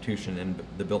Constitution and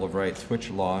the Bill of Rights,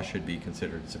 which law should be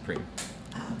considered supreme?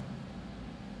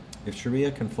 If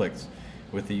Sharia conflicts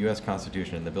with the U.S.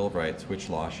 Constitution and the Bill of Rights, which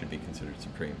law should be considered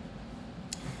supreme?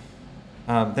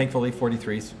 Thankfully,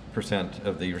 43%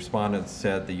 of the respondents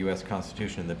said the U.S.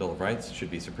 Constitution and the Bill of Rights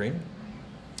should be supreme.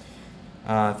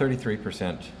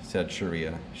 33% said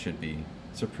Sharia should be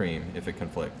supreme if it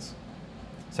conflicts.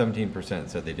 17%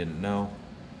 said they didn't know,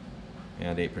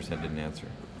 and 8% didn't answer.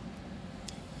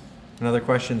 Another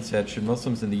question said, should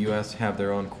Muslims in the U.S. have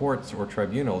their own courts or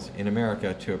tribunals in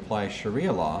America to apply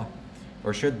Sharia law,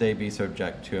 or should they be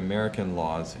subject to American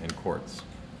laws and courts?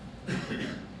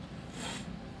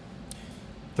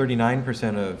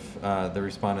 39% of the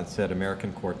respondents said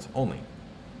American courts only.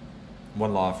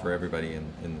 One law for everybody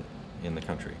in the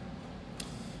country.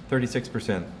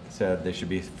 36% said they should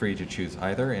be free to choose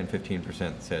either, and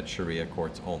 15% said Sharia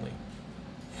courts only.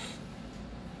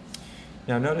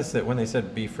 Now notice that when they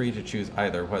said be free to choose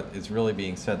either, what is really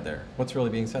being said there? What's really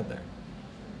being said there?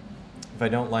 If I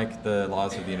don't like the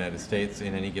laws of the United States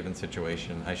in any given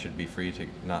situation, I should be free to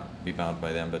not be bound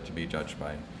by them, but to be judged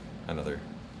by another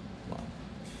law.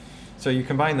 So you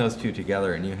combine those two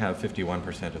together, and you have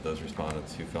 51% of those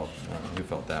respondents who felt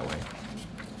that way.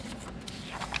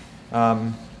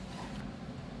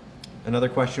 Another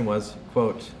question was,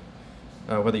 quote,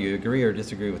 whether you agree or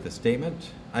disagree with the statement.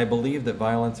 I believe that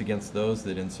violence against those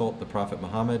that insult the Prophet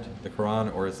Muhammad, the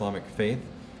Quran, or Islamic faith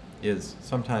is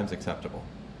sometimes acceptable.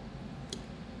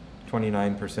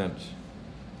 29%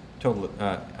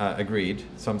 agreed,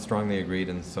 some strongly agreed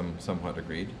and some somewhat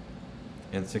agreed,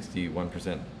 and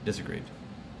 61% disagreed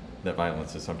that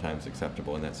violence is sometimes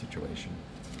acceptable in that situation.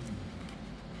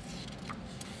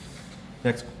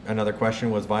 Next, another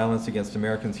question was, violence against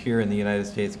Americans here in the United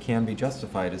States can be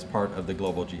justified as part of the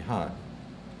global jihad.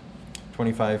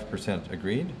 25%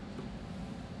 agreed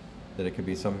that it could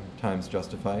be sometimes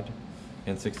justified,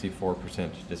 and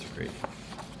 64% disagreed.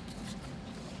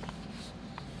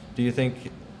 Do you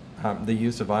think the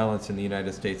use of violence in the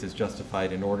United States is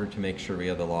justified in order to make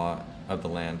Sharia the law of the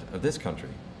land of this country?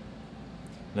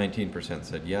 19%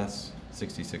 said yes,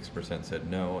 66% said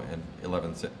no, and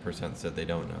 11% said they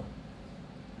don't know.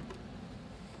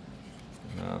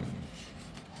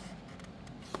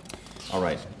 All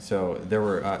right, so there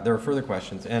were further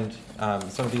questions, and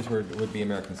some of these would be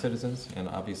American citizens, and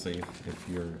obviously if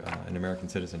you're an American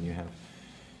citizen, you have,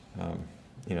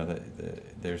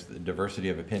 there's the diversity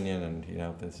of opinion,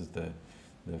 and this is the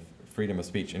freedom of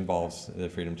speech involves the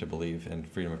freedom to believe and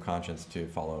freedom of conscience to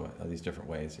follow these different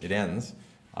ways. It ends,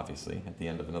 obviously, at the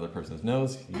end of another person's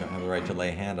nose. You don't have the right to lay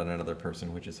a hand on another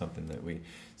person, which is something that we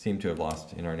seem to have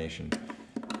lost in our nation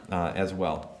as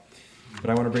well. But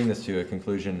I want to bring this to a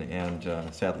conclusion, and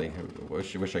sadly,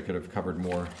 wish I could have covered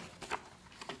more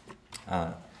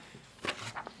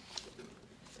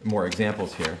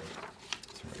examples here.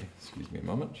 Sorry, excuse me a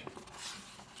moment.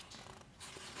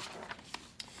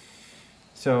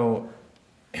 So,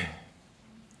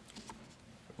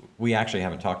 we actually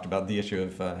haven't talked about the issue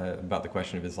of about the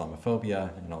question of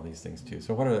Islamophobia and all these things too.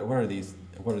 So what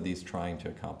are these trying to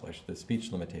accomplish? The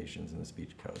speech limitations and the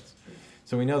speech codes.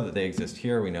 So we know that they exist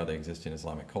here. We know they exist in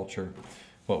Islamic culture.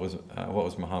 What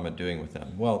was Muhammad doing with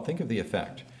them? Well, think of the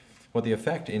effect. What the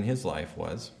effect in his life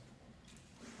was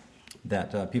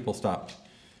that people stopped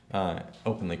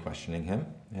openly questioning him,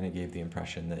 and it gave the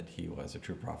impression that he was a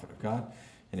true prophet of God.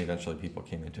 And eventually people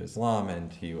came into Islam,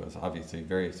 and he was obviously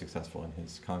very successful in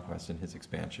his conquest and his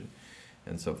expansion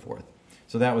and so forth.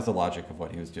 So that was the logic of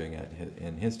what he was doing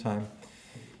in his time.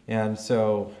 And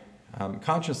so,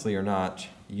 consciously or not,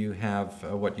 you have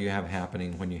what you have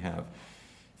happening when you have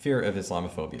fear of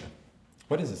Islamophobia.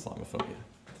 What is Islamophobia?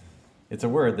 It's a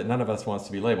word that none of us wants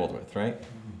to be labeled with, right?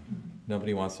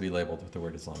 Nobody wants to be labeled with the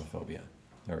word Islamophobia,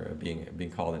 or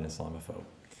being called an Islamophobe.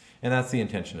 And that's the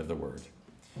intention of the word.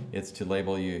 It's to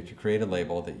label you, to create a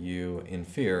label that you, in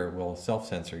fear, will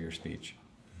self-censor your speech.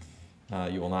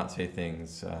 You will not say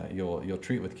things, you'll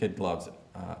treat with kid gloves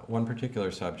one particular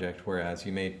subject, whereas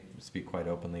you may speak quite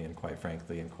openly and quite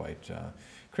frankly and quite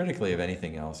critically of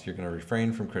anything else. You're going to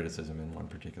refrain from criticism in one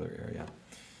particular area.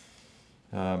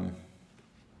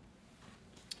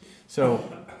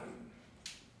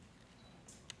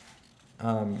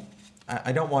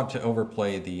 I don't want to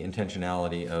overplay the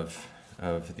intentionality of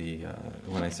the,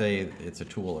 when I say it's a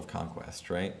tool of conquest,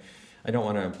 right? I don't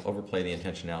want to overplay the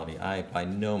intentionality. I, by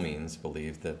no means,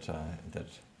 believe that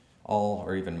all,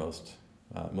 or even most,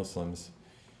 Muslims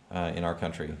in our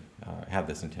country have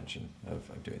this intention of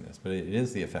doing this. But it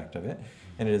is the effect of it,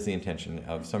 and it is the intention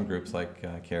of some groups like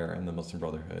CARE and the Muslim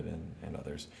Brotherhood and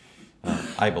others,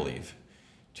 I believe,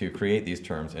 to create these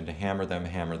terms and to hammer them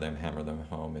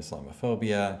home.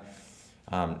 Islamophobia,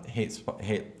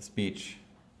 hate speech,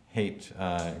 hate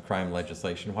crime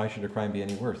legislation. Why should a crime be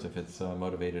any worse if it's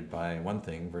motivated by one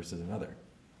thing versus another?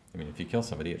 I mean, if you kill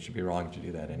somebody, it should be wrong to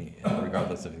do that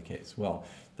regardless of the case. Well,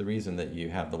 the reason that you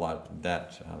have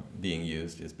that being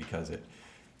used is because it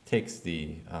takes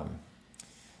the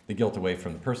guilt away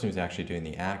from the person who's actually doing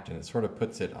the act, and it sort of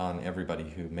puts it on everybody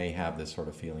who may have this sort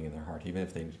of feeling in their heart, even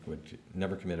if they would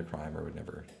never commit a crime or would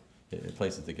never. It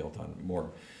places the guilt on more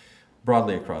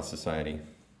broadly across society.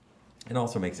 It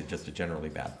also makes it just a generally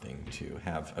bad thing to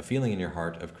have a feeling in your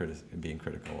heart of being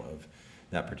critical of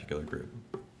that particular group.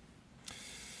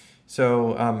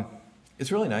 So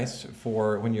it's really nice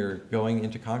for when you're going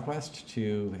into conquest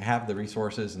to have the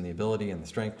resources and the ability and the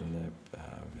strength and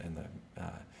the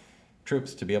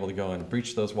troops to be able to go and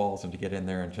breach those walls and to get in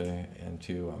there and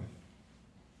to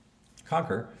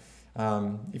conquer.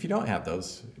 If you don't have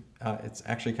those, it's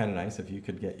actually kind of nice if you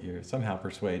could somehow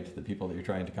persuade the people that you're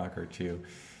trying to conquer to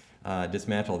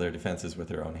dismantle their defenses with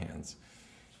their own hands.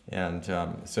 And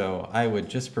so I would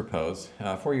just propose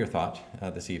for your thought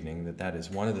this evening that is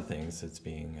one of the things that's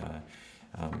being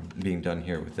done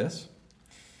here with this.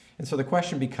 And so the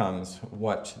question becomes,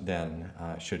 what then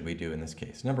should we do in this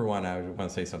case? Number one, I would want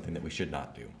to say something that we should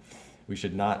not do. We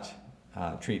should not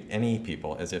treat any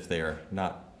people as if they are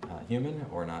not human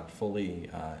or not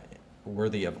fully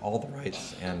worthy of all the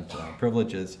rights and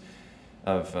privileges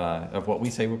of what we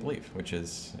say we believe, which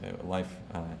is life,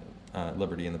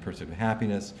 liberty, and the pursuit of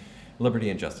happiness,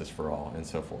 liberty and justice for all, and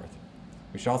so forth.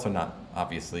 We should also not,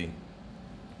 obviously,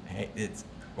 it's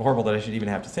horrible that I should even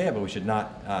have to say it, but we should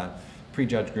not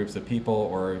prejudge groups of people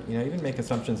or even make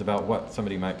assumptions about what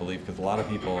somebody might believe, because a lot of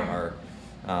people are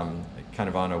kind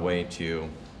of on a way to,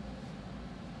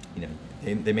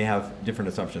 they may have different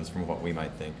assumptions from what we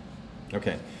might think.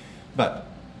 Okay, but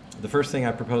the first thing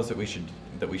I propose that we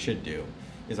should do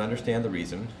is understand the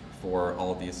reason for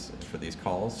all of these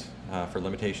calls for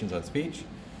limitations on speech,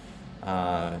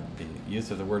 the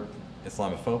use of the word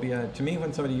Islamophobia. To me,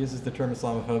 when somebody uses the term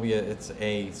Islamophobia, it's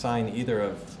a sign either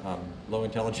of low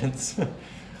intelligence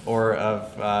or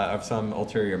of some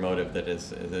ulterior motive that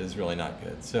is really not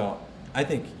good. So I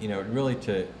think really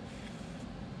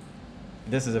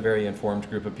this is a very informed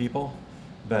group of people,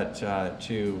 but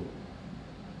to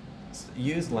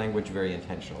use language very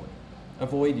intentionally.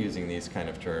 Avoid using these kind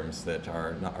of terms that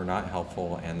are not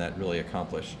helpful and that really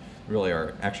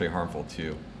are actually harmful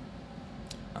to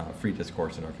free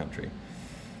discourse in our country.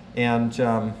 And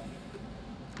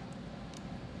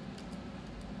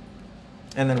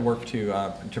then work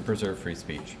to preserve free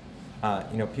speech.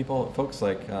 Folks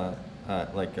like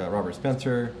Robert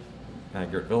Spencer,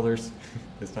 Geert Wilders,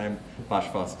 this time Bosch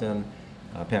Faustin,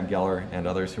 Pam Geller and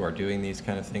others who are doing these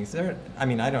kind of things. I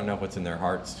mean, I don't know what's in their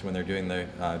hearts when they're doing the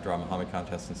Draw Muhammad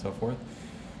contest and so forth,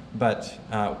 but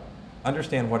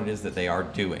understand what it is that they are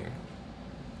doing.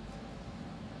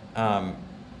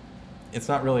 It's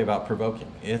not really about provoking.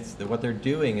 What they're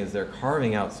doing is they're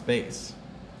carving out space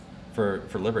for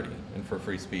liberty and for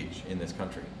free speech in this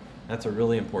country. That's a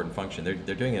really important function.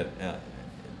 They're doing it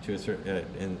to a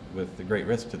certain, with the great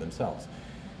risk to themselves.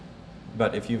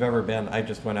 But if you've ever been,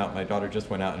 my daughter just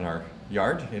went out in our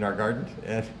yard, in our garden,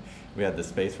 and we had this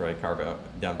space where I carve out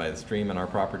down by the stream in our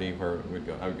property where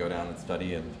I would go down and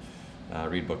study and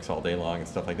read books all day long and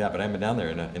stuff like that. But I haven't been down there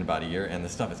in about a year, and the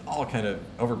stuff is all kind of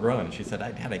overgrown. And she said,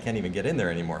 Dad, I can't even get in there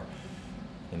anymore.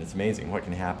 And it's amazing what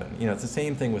can happen. You know, it's the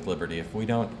same thing with liberty. If we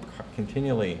don't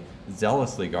continually,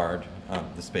 zealously guard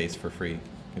the space for free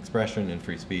expression and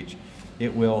free speech,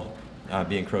 it will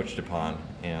be encroached upon,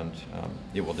 and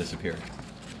it will disappear.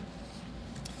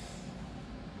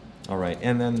 All right,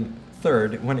 and then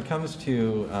third, when it comes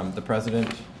to the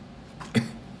president,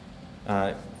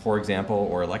 for example,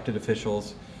 or elected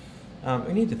officials,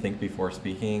 we need to think before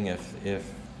speaking.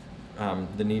 If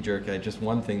the knee-jerk, just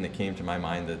one thing that came to my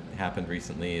mind that happened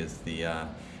recently is the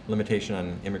limitation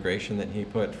on immigration that he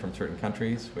put from certain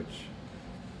countries, which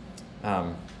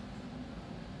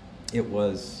it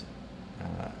was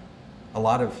a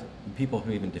lot of people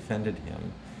who even defended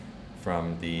him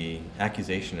from the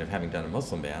accusation of having done a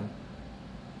Muslim ban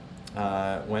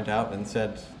went out and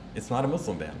said it's not a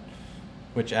Muslim ban,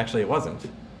 which actually it wasn't.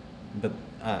 But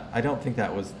I don't think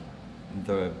that was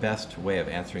the best way of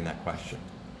answering that question,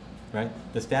 right?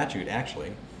 The statute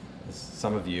actually, as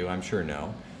some of you I'm sure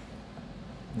know,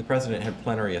 the president had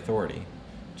plenary authority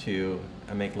to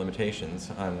make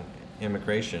limitations on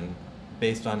immigration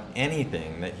based on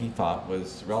anything that he thought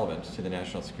was relevant to the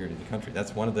national security of the country.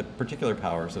 That's one of the particular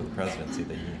powers of the presidency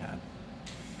that he had.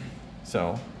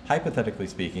 So, hypothetically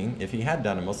speaking, if he had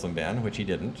done a Muslim ban, which he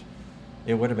didn't,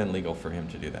 it would have been legal for him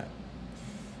to do that.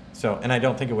 So, and I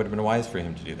don't think it would have been wise for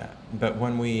him to do that. But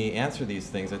when we answer these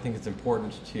things, I think it's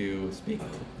important to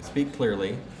speak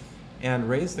clearly and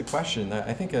raise the question. That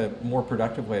I think a more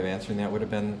productive way of answering that would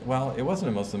have been, well, it wasn't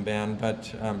a Muslim ban,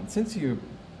 but since you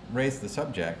raised the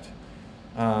subject,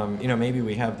 you know, maybe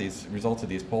we have these results of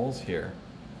these polls here.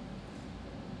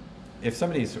 If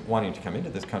somebody's wanting to come into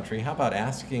this country, how about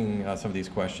asking some of these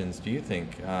questions? Do you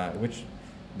think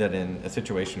that in a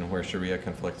situation where Sharia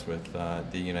conflicts with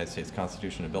the United States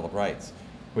Constitution and Bill of Rights,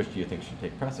 which do you think should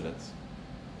take precedence?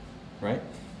 Right?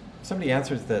 If somebody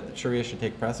answers that Sharia should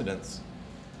take precedence,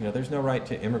 you know, there's no right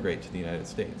to immigrate to the United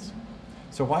States.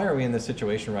 So why are we in this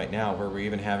situation right now where we're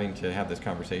even having to have this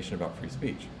conversation about free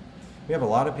speech? We have a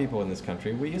lot of people in this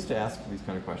country. We used to ask these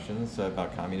kind of questions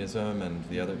about communism and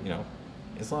the other, you know,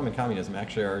 Islam and communism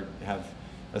actually have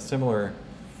a similar,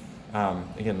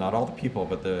 again, not all the people,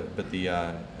 but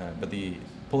the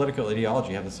political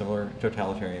ideology have a similar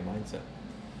totalitarian mindset.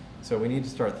 So we need to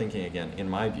start thinking again, in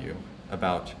my view,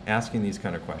 about asking these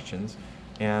kind of questions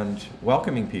and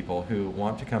welcoming people who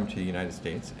want to come to the United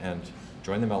States and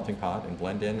join the melting pot and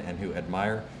blend in, and who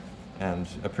admire and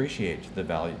appreciate the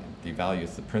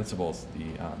values, the principles,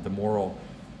 the moral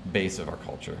base of our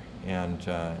culture, and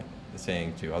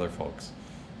saying to other folks,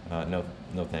 no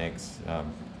thanks.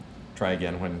 Try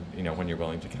again when you're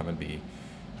willing to come and be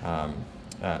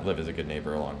live as a good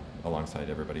neighbor alongside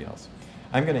everybody else.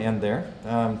 I'm going to end there.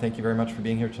 Thank you very much for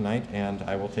being here tonight, and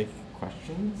I will take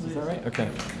questions. Is that right? Okay.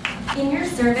 In your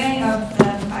survey of the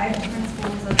 5 different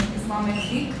schools of Islamic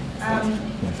fiqh,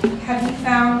 have you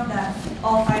found that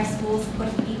all 5 schools put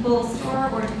an equal store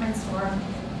or different store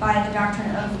by the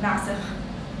doctrine of nasikh,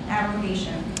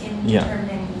 abrogation, in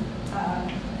determining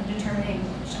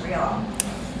Sharia law?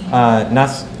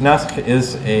 Nasikh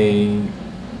is a,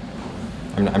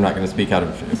 I'm not going to speak out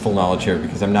of full knowledge here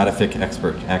because I'm not a fiqh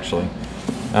expert, actually.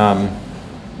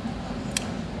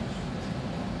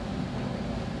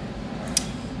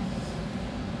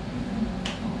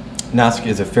 Nasikh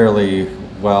is a fairly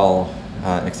well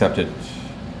accepted,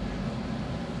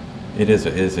 it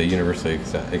is a universally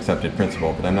accepted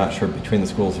principle, but I'm not sure between the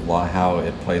schools of law how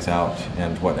it plays out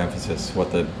and what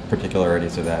the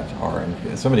particularities of that are.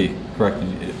 And somebody correct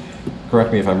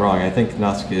me if I'm wrong. I think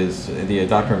Nasikh is, the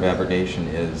doctrine of abrogation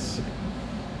is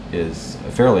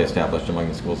fairly established among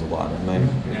the schools of law.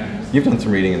 You've done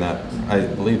some reading in that, I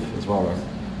believe, as well, right?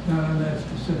 Not on that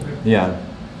specific. Yeah.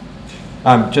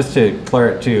 Just to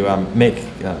make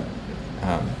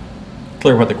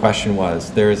clear what the question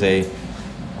was, there is a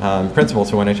principle.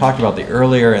 So when I talked about the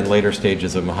earlier and later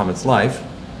stages of Muhammad's life,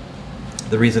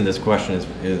 the reason this question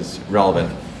is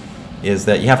relevant is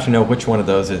that you have to know which one of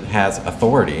those has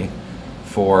authority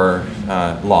for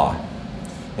law.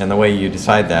 And the way you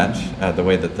decide that, the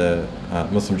way that the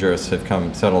Muslim jurists have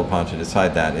come settled upon to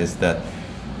decide that, is that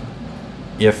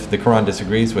if the Quran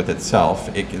disagrees with itself,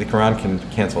 the Quran can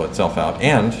cancel itself out.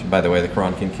 And, by the way, the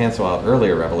Quran can cancel out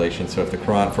earlier revelation. So if the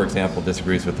Quran, for example,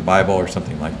 disagrees with the Bible or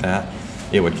something like that,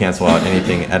 it would cancel out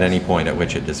anything at any point at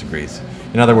which it disagrees.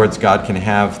 In other words, God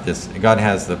has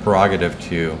the prerogative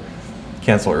to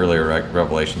cancel earlier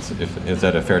revelations. Is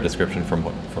that a fair description from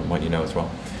what you know as well?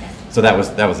 So that was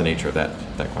the nature of that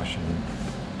question.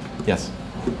 Yes.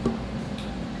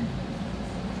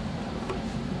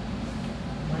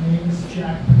 My name is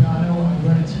Jack Pagano. I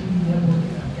run a TV network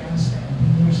in Afghanistan.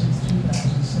 Been there since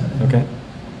 2007. Okay.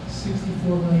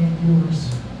 64 million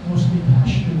viewers, mostly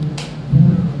Pashto, on the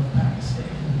border of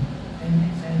Pakistan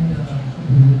and Kabul,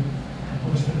 and of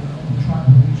course the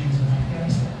tribal regions of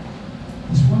Afghanistan.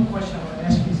 This one question I want to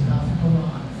ask you is about the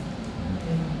Quran.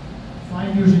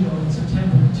 5 years ago in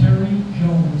September, Pastor Terry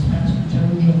Jones,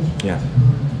 went to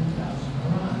burn 3,000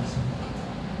 Qurans.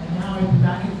 And now I've been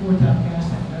back and forth to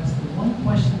Afghanistan. That's the one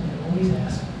question they always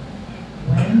ask.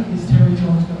 When is Terry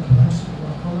Jones going to burn some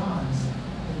Qurans?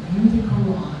 They view the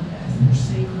Quran as their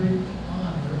sacred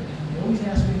honor, and they always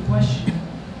ask me the question,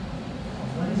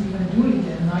 when is he going to do it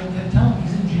again? And I can tell him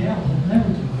he's in jail, he'll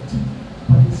never do it.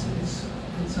 But it's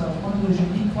one of those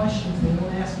unique questions. They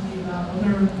don't ask me about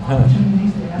other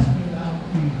opportunities, they ask me about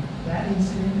that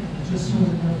incident, and it just sort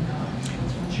of never comes.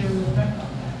 What's your effect on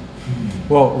that?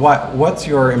 Well, what's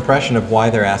your impression of why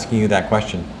they're asking you that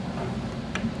question?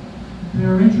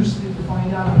 They're interested to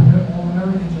find out if all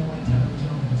Americans are like Terry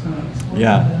Jones. So I explain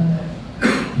Yeah. to them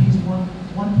that he's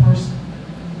one person.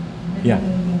 Yeah.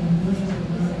 Millions and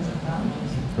millions of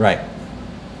thousands. Right.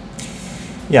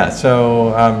 Yeah.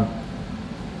 So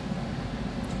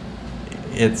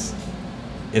it's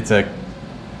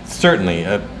certainly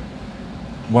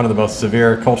one of the most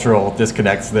severe cultural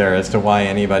disconnects there as to why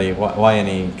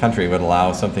any country would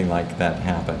allow something like that to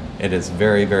happen. It is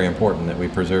very, very important that we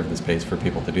preserve the space for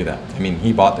people to do that. I mean,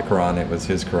 he bought the Quran; it was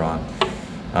his Quran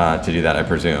to do that, I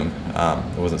presume.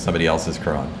 It wasn't somebody else's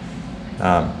Quran.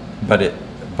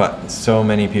 But so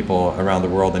many people around the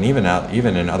world, and even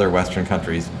in other Western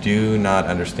countries, do not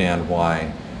understand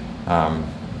why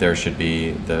there should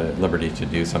be the liberty to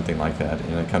do something like that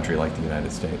in a country like the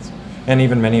United States. And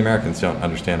even many Americans don't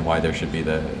understand why there should be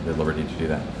the liberty to do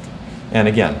that. And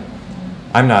again,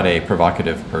 I'm not a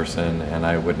provocative person, and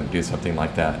I wouldn't do something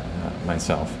like that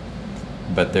myself.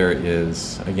 But there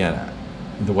is, again,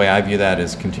 the way I view that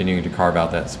is continuing to carve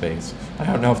out that space. I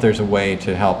don't know if there's a way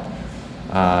to help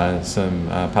some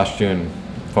Pashtun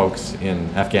folks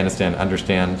in Afghanistan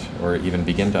understand or even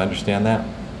begin to understand that.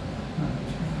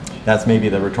 That's maybe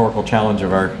the rhetorical challenge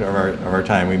of our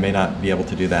time. We may not be able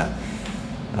to do that.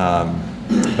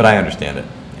 But I understand it.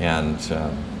 And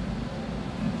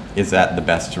is that the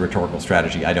best rhetorical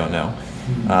strategy? I don't know.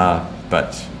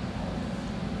 But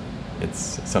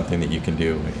it's something that you can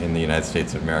do in the United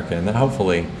States of America, and then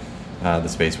hopefully the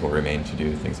space will remain to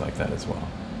do things like that as well.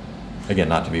 Again,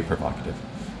 not to be provocative.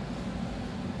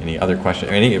 Any other question?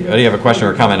 Anybody have a question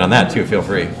or comment on that too? Feel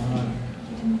free.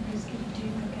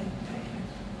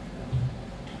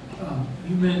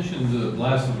 You mentioned the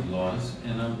blasphemy laws,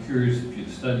 and I'm curious if you've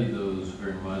studied those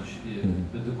very much.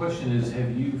 But the question is,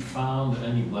 have you found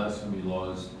any blasphemy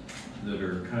laws that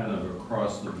are kind of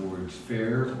across the board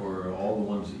fair, or are all the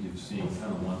ones that you've seen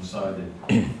kind of one-sided?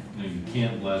 You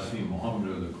can't blaspheme Muhammad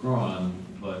or the Quran,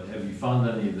 but have you found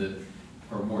any that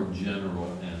are more general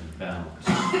and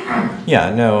balanced?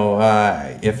 Yeah, no,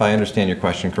 if I understand your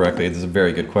question correctly, it's a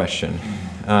very good question.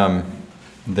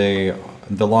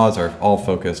 The laws are all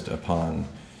focused upon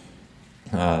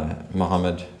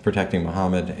Muhammad, protecting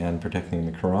Muhammad and protecting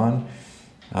the Quran.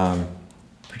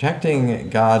 Protecting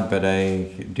God, but I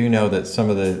do know that some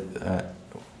of the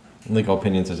legal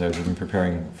opinions, as I've been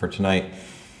preparing for tonight,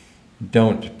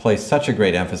 don't place such a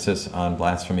great emphasis on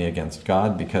blasphemy against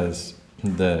God, because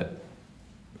the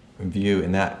view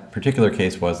in that particular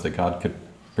case was that God could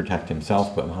protect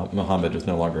himself, but Muhammad is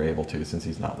no longer able to, since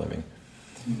he's not living.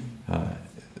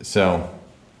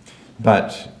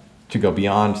 But to go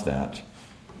beyond that,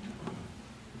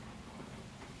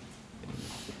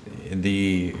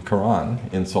 the Quran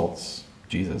insults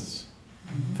Jesus,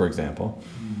 for example.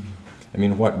 I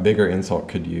mean, what bigger insult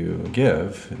could you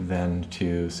give than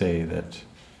to say that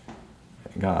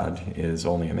God is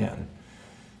only a man,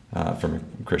 from a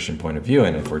Christian point of view,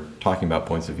 and if we're talking about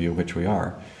points of view, which we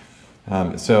are.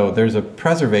 So there's a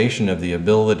preservation of the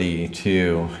ability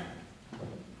to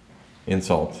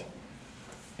insult,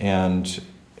 and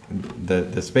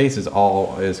the space is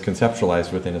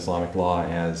conceptualized within Islamic law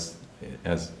as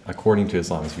according to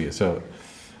Islam's view. So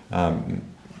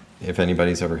if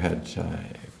anybody's ever had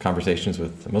conversations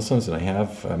with Muslims, and I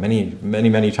have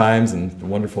many times, and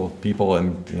wonderful people,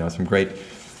 and some great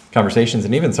conversations,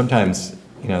 and even sometimes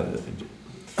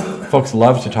folks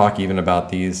love to talk even about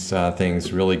these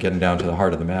things, really getting down to the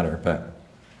heart of the matter. But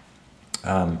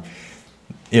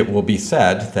it will be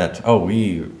said that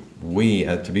we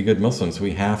to be good Muslims,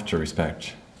 we have to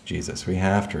respect Jesus, we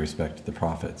have to respect the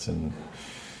prophets and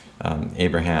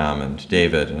Abraham and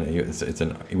David,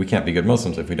 and we can't be good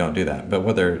Muslims if we don't do that. But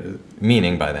what they're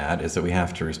meaning by that is that we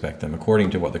have to respect them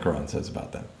according to what the Quran says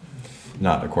about them,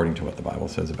 not according to what the Bible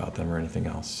says about them or anything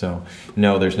else. So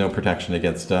no, there's no protection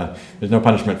against, there's no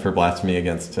punishment for blasphemy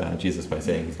against Jesus by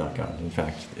saying he's not God. In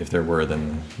fact, if there were,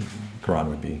 then the Quran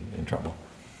would be in trouble.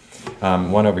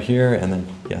 One over here, and then,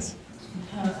 yes?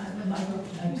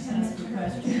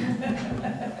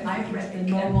 I've read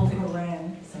the Noble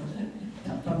Quran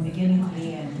from beginning to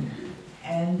the end,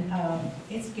 and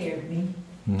it scared me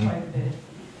quite a bit.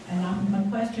 And my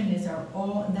question is, are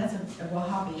all, and that's a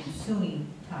Wahhabi Sunni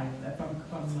type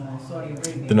from Saudi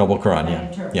Arabia. The Noble Quran,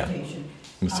 interpretation.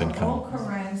 Muslim Are all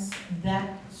Qurans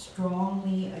that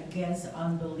strongly against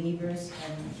unbelievers?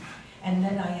 And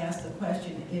then I ask the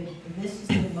question, if this is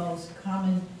the most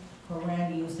common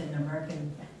Quran used in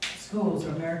American schools or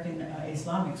American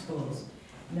Islamic schools,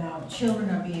 now children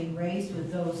are being raised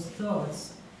with those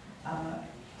thoughts,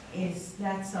 is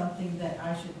that something that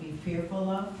I should be fearful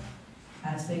of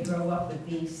as they grow up with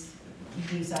these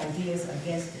ideas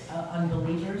against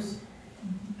unbelievers?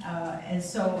 And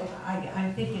so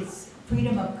I think it's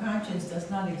freedom of conscience does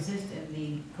not exist in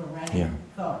the Quranic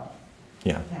thought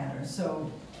pattern.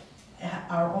 So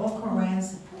are all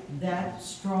Qurans that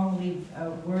strongly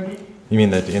worded? You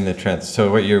mean that in the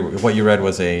so what you read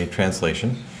was a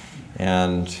translation,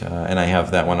 and I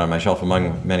have that one on my shelf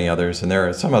among many others, and there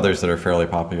are some others that are fairly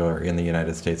popular in the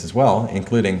United States as well,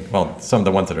 including, well, some of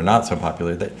the ones that are not so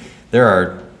popular.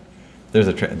 There's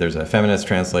a feminist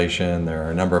translation, there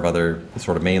are a number of other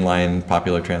sort of mainline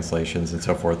popular translations and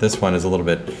so forth. This one is a little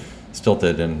bit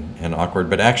stilted and awkward,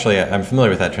 but actually I'm familiar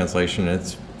with that translation, and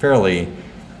it's fairly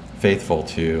faithful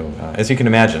to, as you can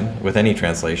imagine, with any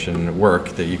translation work,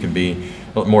 that you can be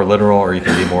more literal or you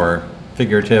can be more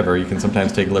figurative, or you can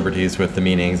sometimes take liberties with the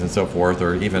meanings and so forth,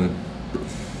 or even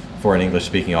for an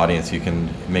English-speaking audience you can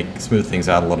smooth things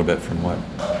out a little bit from what.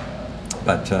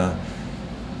 But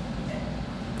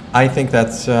I think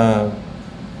that's,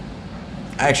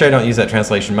 actually I don't use that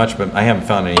translation much, but I haven't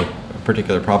found any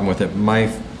particular problem with it. My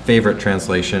favorite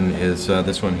translation is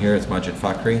this one here, it's Majid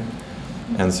Fakhri.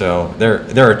 And so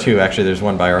there are two, actually. There's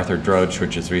one by Arthur Droge,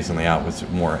 which is recently out, was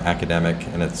more academic,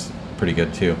 and it's pretty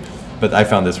good too. But I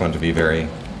found this one to be very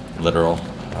literal,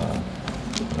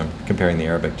 comparing the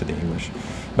Arabic to the English.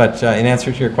 But in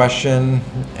answer to your question,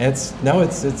 it's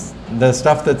the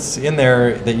stuff that's in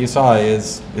there that you saw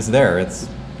is there. That's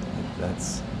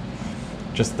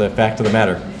just the fact of the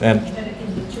matter. And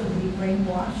Can the children be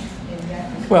brainwashed in that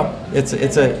respect? well, it's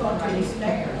a taught to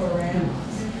respect the Quran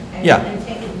and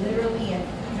take it literally and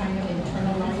kind of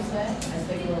internalize that as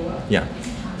they grow up. Yeah.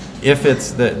 If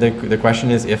it's the question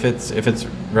is if it's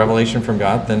revelation from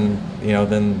God, then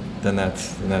then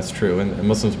that's true, and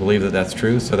Muslims believe that that's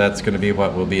true. So that's going to be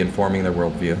what will be informing their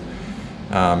worldview.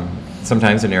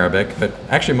 Sometimes in Arabic, but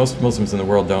actually most Muslims in the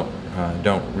world don't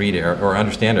read or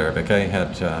understand Arabic. I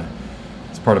had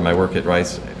as part of my work at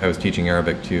Rice, I was teaching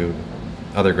Arabic to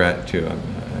other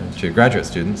graduate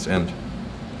students, and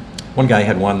one guy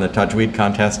had won the Tajweed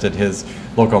contest at his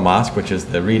local mosque, which is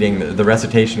the reading, the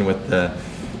recitation with the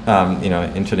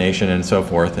intonation and so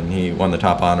forth, and he won the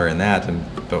top honor in that.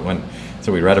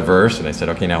 So we read a verse, and I said,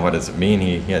 okay, now what does it mean?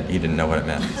 He didn't know what it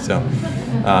meant. So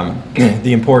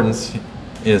the importance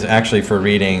is actually for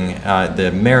reading,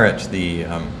 the merit, the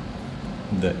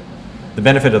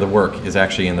benefit of the work is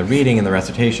actually in the reading and the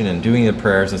recitation and doing the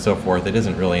prayers and so forth. It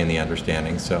isn't really in the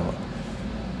understanding. So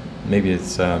maybe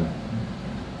it's good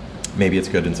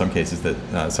in some cases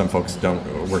that some folks don't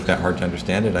work that hard to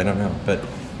understand it. I don't know, but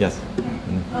yes.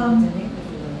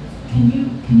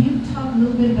 Can you talk a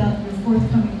little bit about your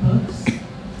forthcoming books?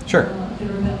 Sure. That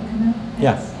are about to come out?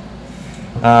 Yeah.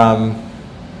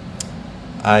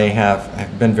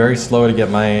 I've been very slow to get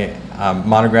my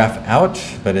monograph out,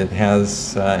 but it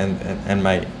has, in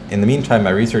the meantime, my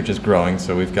research is growing,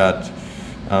 so we've got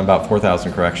about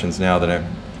 4,000 corrections now that I'm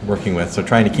working with. So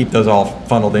trying to keep those all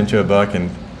funneled into a book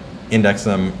and index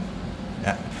them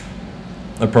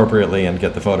appropriately and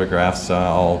get the photographs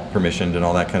all permissioned and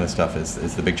all that kind of stuff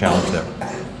is the big challenge there.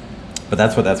 But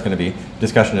that's what that's going to be,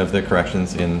 discussion of the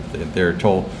corrections in their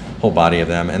whole body of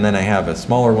them. And then I have a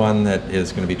smaller one that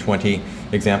is going to be 20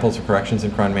 examples of corrections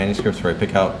in Quran manuscripts, where I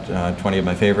pick out 20 of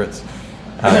my favorites.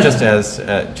 just as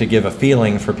to give a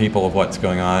feeling for people of what's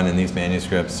going on in these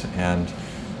manuscripts. And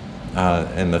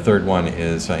the third one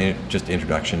is just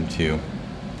introduction to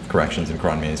corrections in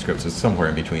Quran manuscripts. It's somewhere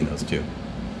in between those two.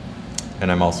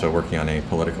 And I'm also working on a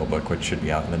political book, which should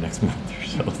be out in the next month or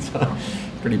so. It's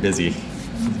pretty busy.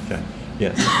 Okay.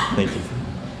 Yes, thank you.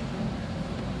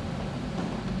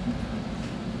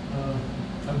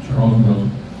 I'm Charles Miller.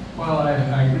 Well,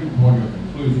 I agree with all your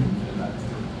conclusions, and I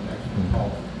think it's an excellent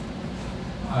call.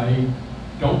 I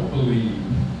don't believe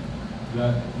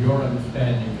that your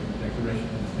understanding of the Declaration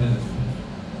of Independence is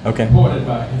Okay. supported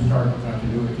by historical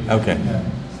continuity. Okay. We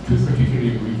have two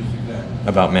particularly egregious examples.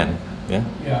 About men, yeah?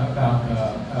 Yeah, about,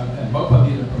 and both of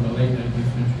these are from the late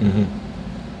 19th century. Mm-hmm.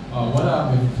 One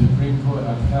of them is the Supreme Court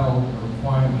upheld a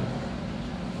requirement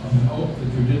of an oath that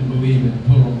you didn't believe in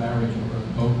plural marriage over a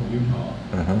vote in Utah.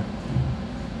 Uh-huh.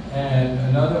 And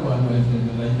another one was in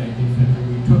the late 19th century.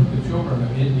 We took the children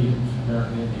of Indians,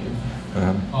 American Indians,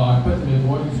 put them in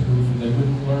boarding schools so they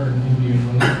wouldn't learn Indian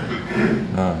religion.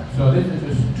 So these are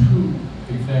just two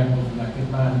examples, and I could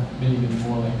find many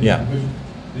more like this. Yeah. Which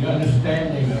the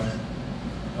understanding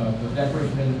of the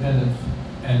Declaration of Independence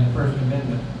and the First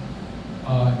Amendment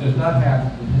does not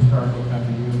have the historical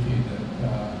continuity that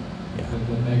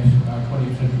makes our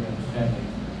 20th century understanding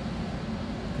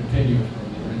continuous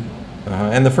from the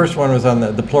original. And the first one was on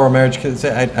the plural marriage.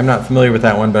 I'm not familiar with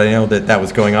that one, but I know that that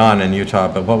was going on in Utah.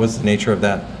 But what was the nature of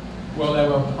that? Well, there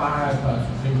were 5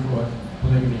 Supreme Court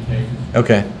polygamy cases.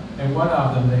 Okay. And one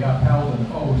of them, they upheld an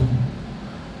oath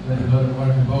that in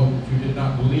order to vote that you did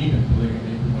not believe in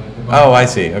polygamy. You wanted to vote. Oh, I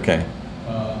see. Okay.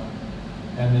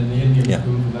 And then the Indian Yeah.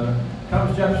 schools, another.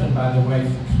 Thomas Jefferson, by the way,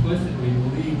 explicitly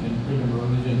believed in freedom of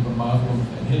religion for Muslims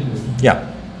and Hindus. Yeah.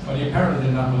 But he apparently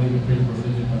did not believe in freedom of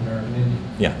religion for American Indians.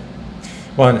 Yeah.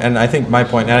 Well, and I think my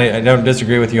point, and I don't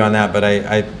disagree with you on that, but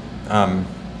I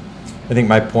think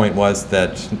my point was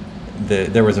that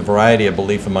there was a variety of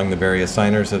belief among the various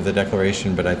signers of the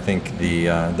Declaration, but I think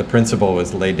the principle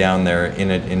was laid down there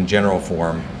in general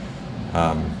form.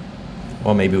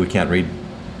 Well, maybe we can't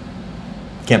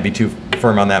be too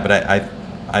firm on that, but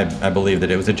I believe that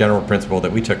it was a general principle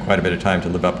that we took quite a bit of time to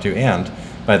live up to. And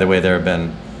by the way, there have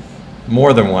been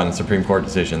more than one Supreme Court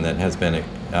decision that has been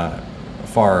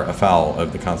far afoul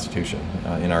of the Constitution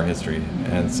in our history,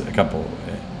 and a couple,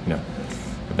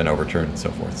 have been overturned and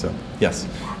so forth. So yes,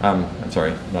 I'm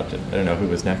sorry, I don't know who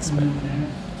was next. But.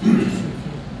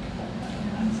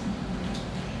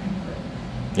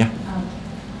 Yeah.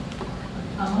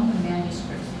 Among the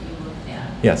manuscripts that you looked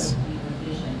at, yes. The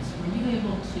revisions, were you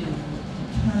able to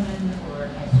determine or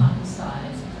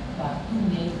hypothesize about who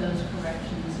made those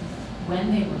corrections,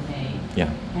 when they were made? Yeah.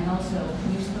 And also,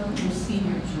 we've spoken to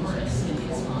senior jurists in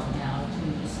Islam now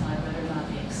to decide whether or not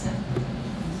they accept them.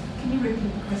 Can you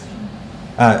repeat the question?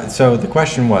 So the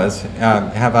question was,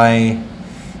 have I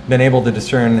been able to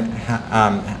discern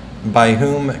by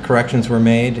whom corrections were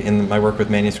made in my work with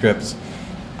manuscripts,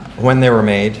 when they were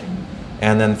made,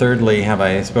 and then thirdly, have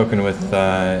I spoken with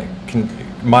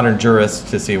modern jurists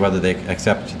to see whether they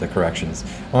accept the corrections?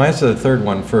 I'll answer the third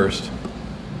one first,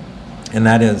 and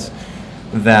that is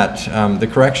that the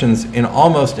corrections in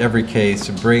almost every case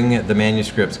bring the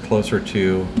manuscripts closer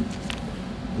to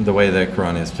the way the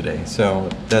Quran is today. So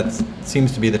that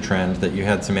seems to be the trend, that you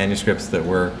had some manuscripts that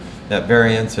were at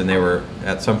variance, and they were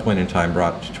at some point in time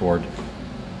brought toward,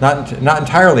 not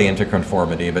entirely into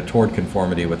conformity, but toward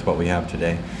conformity with what we have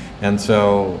today. And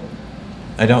so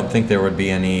I don't think there would be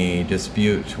any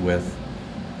dispute with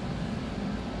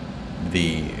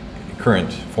the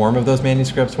current form of those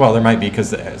manuscripts. Well, there might be,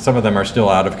 because some of them are still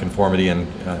out of conformity in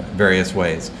various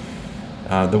ways.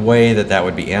 The way that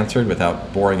would be answered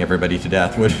without boring everybody to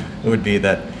death would be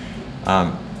that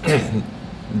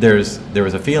there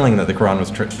was a feeling that the Quran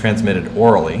was transmitted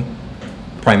orally,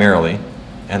 primarily,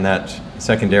 and that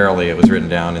secondarily it was written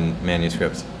down in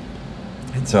manuscripts.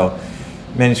 And so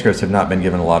manuscripts have not been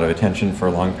given a lot of attention for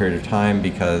a long period of time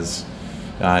because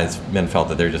it's been felt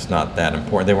that they're just not that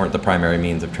important. They weren't the primary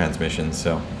means of transmission.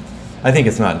 So I think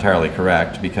it's not entirely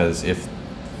correct, because if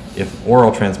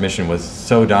oral transmission was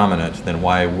so dominant, then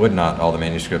why would not all the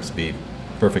manuscripts be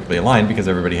perfectly aligned? Because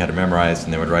everybody had it memorized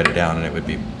and they would write it down and it would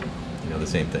be the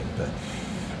same thing. But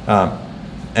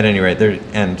at any rate,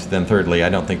 and then thirdly, I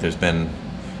don't think there's been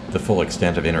the full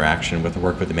extent of interaction with the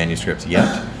work with the manuscripts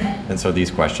yet, and so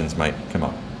these questions might come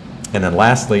up. And then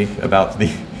lastly, about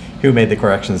who made the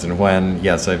corrections and when,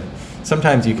 yes,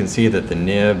 sometimes you can see that the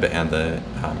nib and the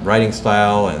writing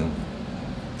style and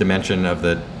dimension of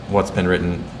what's been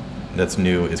written that's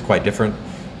new is quite different,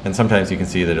 and sometimes you can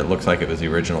see that it looks like it was the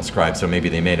original scribe, so maybe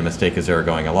they made a mistake as they were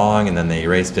going along and then they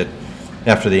erased it.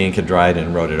 after the ink had dried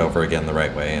and wrote it over again the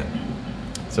right way. And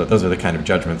so those are the kind of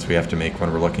judgments we have to make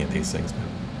when we're looking at these things.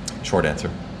 Short answer.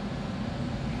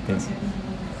 Yes.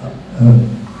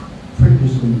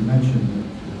 Previously, you mentioned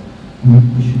that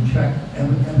we should check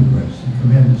immigrants who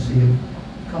come in to see if,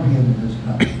 coming into this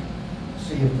country,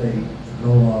 see if they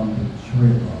go along with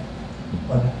Sharia law.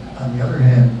 But on the other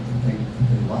hand, if they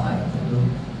lie, if they do,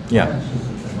 Yeah. for instance,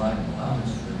 if they lie,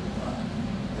 obviously they lie.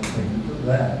 If they can do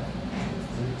that,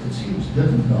 it seems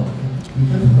difficult. It'd be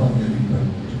difficult for anybody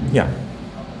to speak. Yeah.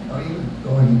 You know, even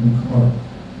going in the court,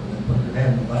 when they put their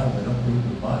hand in the Bible, they don't read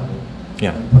the Bible.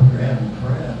 Yeah. They put their hand in the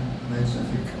Quran, and they say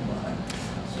they can lie.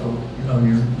 So, you know,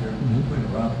 you're putting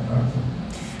around the hard.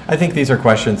 I think these are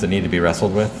questions that need to be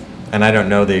wrestled with, and I don't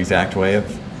know the exact way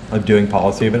of doing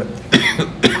policy, but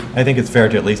I think it's fair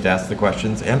to at least ask the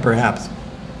questions, and perhaps,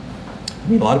 I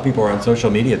mean, a lot of people are on social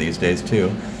media these days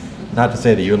too. Not to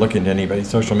say that you're looking to anybody's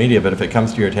social media, but if it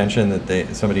comes to your attention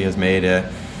that somebody has made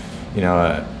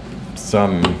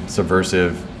some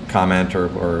subversive comment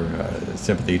or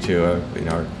sympathy to a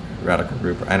radical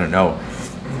group, I don't know.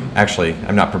 Actually,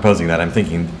 I'm not proposing that. I'm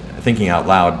thinking out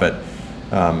loud, but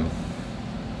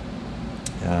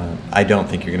I don't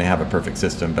think you're going to have a perfect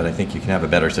system, but I think you can have a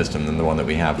better system than the one that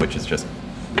we have, which is just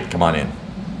come on in.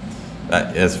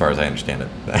 As far as I understand it,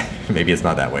 maybe it's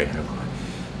not that way.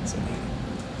 So.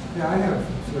 Yeah, I have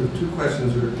sort of two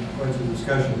questions or points of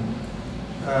discussion.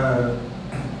 I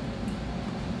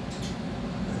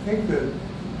think that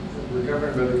we're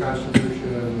governed by the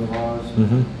Constitution and the laws,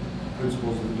 and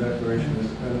principles of the Declaration of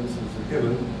Independence as a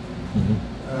given.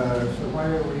 So why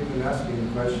are we even asking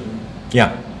the question?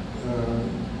 Yeah.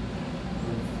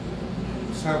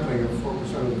 Sampling of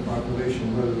 4% of the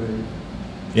population, whether they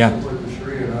support the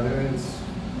Sharia or not. I mean,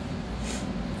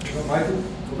 why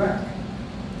go back?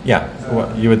 Yeah, well,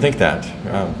 you would think that.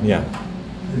 Yeah.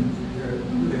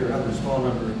 There are a rather small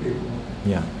number of people.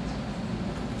 Yeah.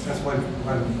 That's one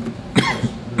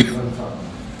thought.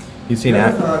 You've seen the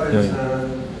that? other thought is,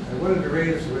 I wanted to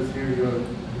raise with you your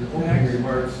opening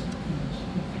remarks.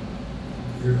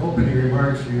 Your opening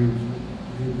remarks, you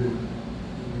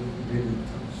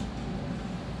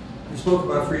spoke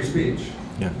about free speech.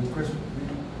 Yeah. And of course,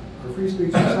 our free speech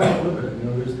is somewhat limited. You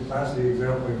know, there's the classic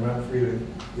example, you're not free to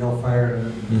yell fire in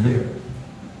a theater.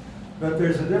 But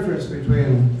there's a difference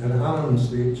between an alim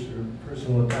speech or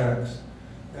personal attacks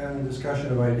and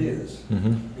discussion of ideas.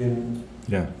 In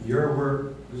your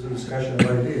work, there's a discussion of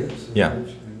ideas. Yeah.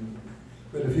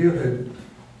 But if you had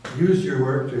used your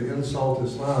work to insult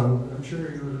Islam, I'm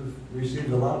sure you would have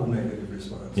received a lot of negative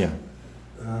response. Yeah.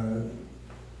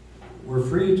 We're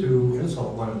free to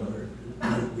insult one another.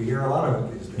 We hear a lot of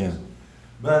it these days. Yeah.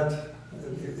 But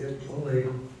it only,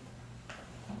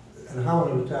 and how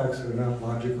attacks are not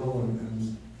logical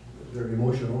and they're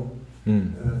emotional,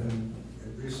 and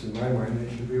at least in my mind,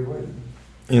 they should be avoided.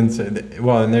 And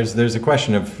there's a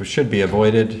question of should be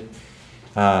avoided.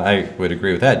 I would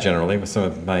agree with that generally with some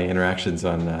of my interactions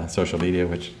on social media,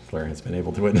 which Claire has been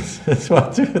able to witness as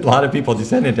well too. A lot of people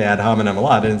descend into ad hominem a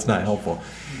lot, and it's not helpful.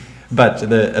 But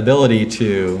the ability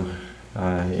to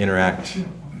interact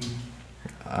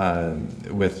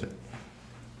with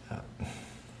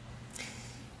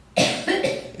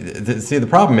the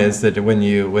problem is that when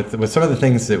you with some of the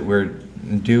things that we're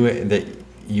doing that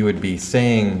you would be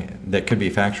saying that could be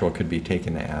factual could be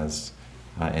taken as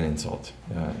an insult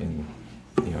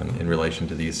in relation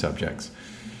to these subjects.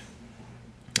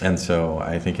 And so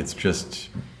I think it's just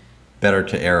better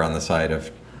to err on the side of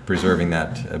preserving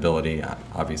that ability,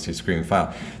 obviously screaming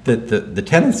foul. The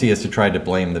tendency is to try to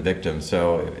blame the victim.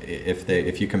 So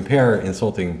if you compare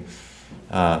insulting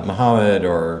Muhammad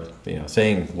or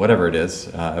saying whatever it is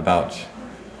about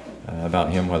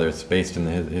him, whether it's based in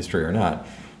the history or not,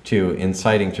 to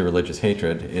inciting to religious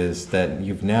hatred, is that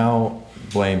you've now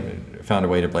found a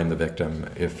way to blame the victim.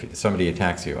 If somebody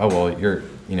attacks you, oh well,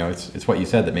 it's what you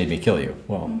said that made me kill you.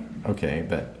 Well, okay,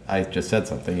 but I just said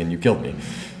something and you killed me.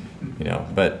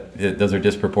 But those are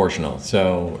disproportional.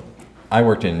 So I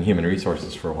worked in human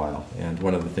resources for a while, and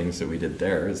one of the things that we did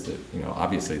there is that,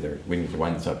 obviously we need to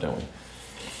wind this up, don't we?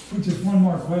 Just one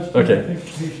more question. Okay.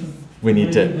 We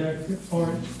need to.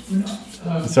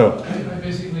 So I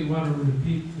basically want to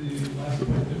repeat the last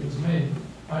point that was made.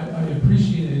 I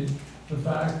appreciate the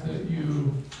fact that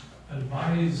you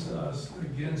advised us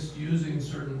against using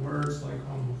certain words like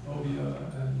homophobia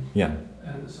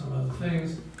and some other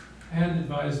things, and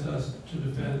advised us to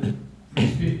defend free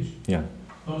speech. Yeah.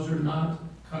 Those are not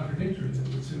contradictory,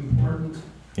 and it's important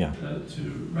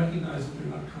to recognize that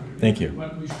they're not contradictory. Thank you.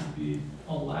 What we should be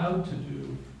allowed to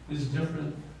do is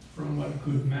different from what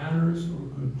good manners or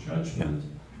good judgment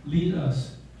lead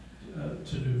us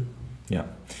to do. Yeah.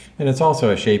 And it's also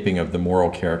a shaping of the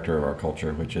moral character of our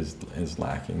culture, which is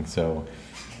lacking. So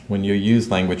when you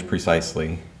use language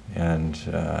precisely and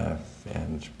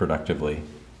productively,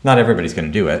 not everybody's going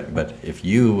to do it, but if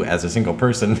you, as a single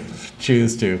person,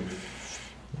 choose to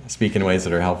speak in ways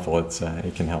that are helpful,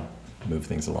 it can help move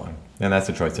things along. And that's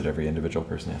a choice that every individual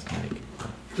person has to make.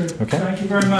 Good. Okay? Thank you very much.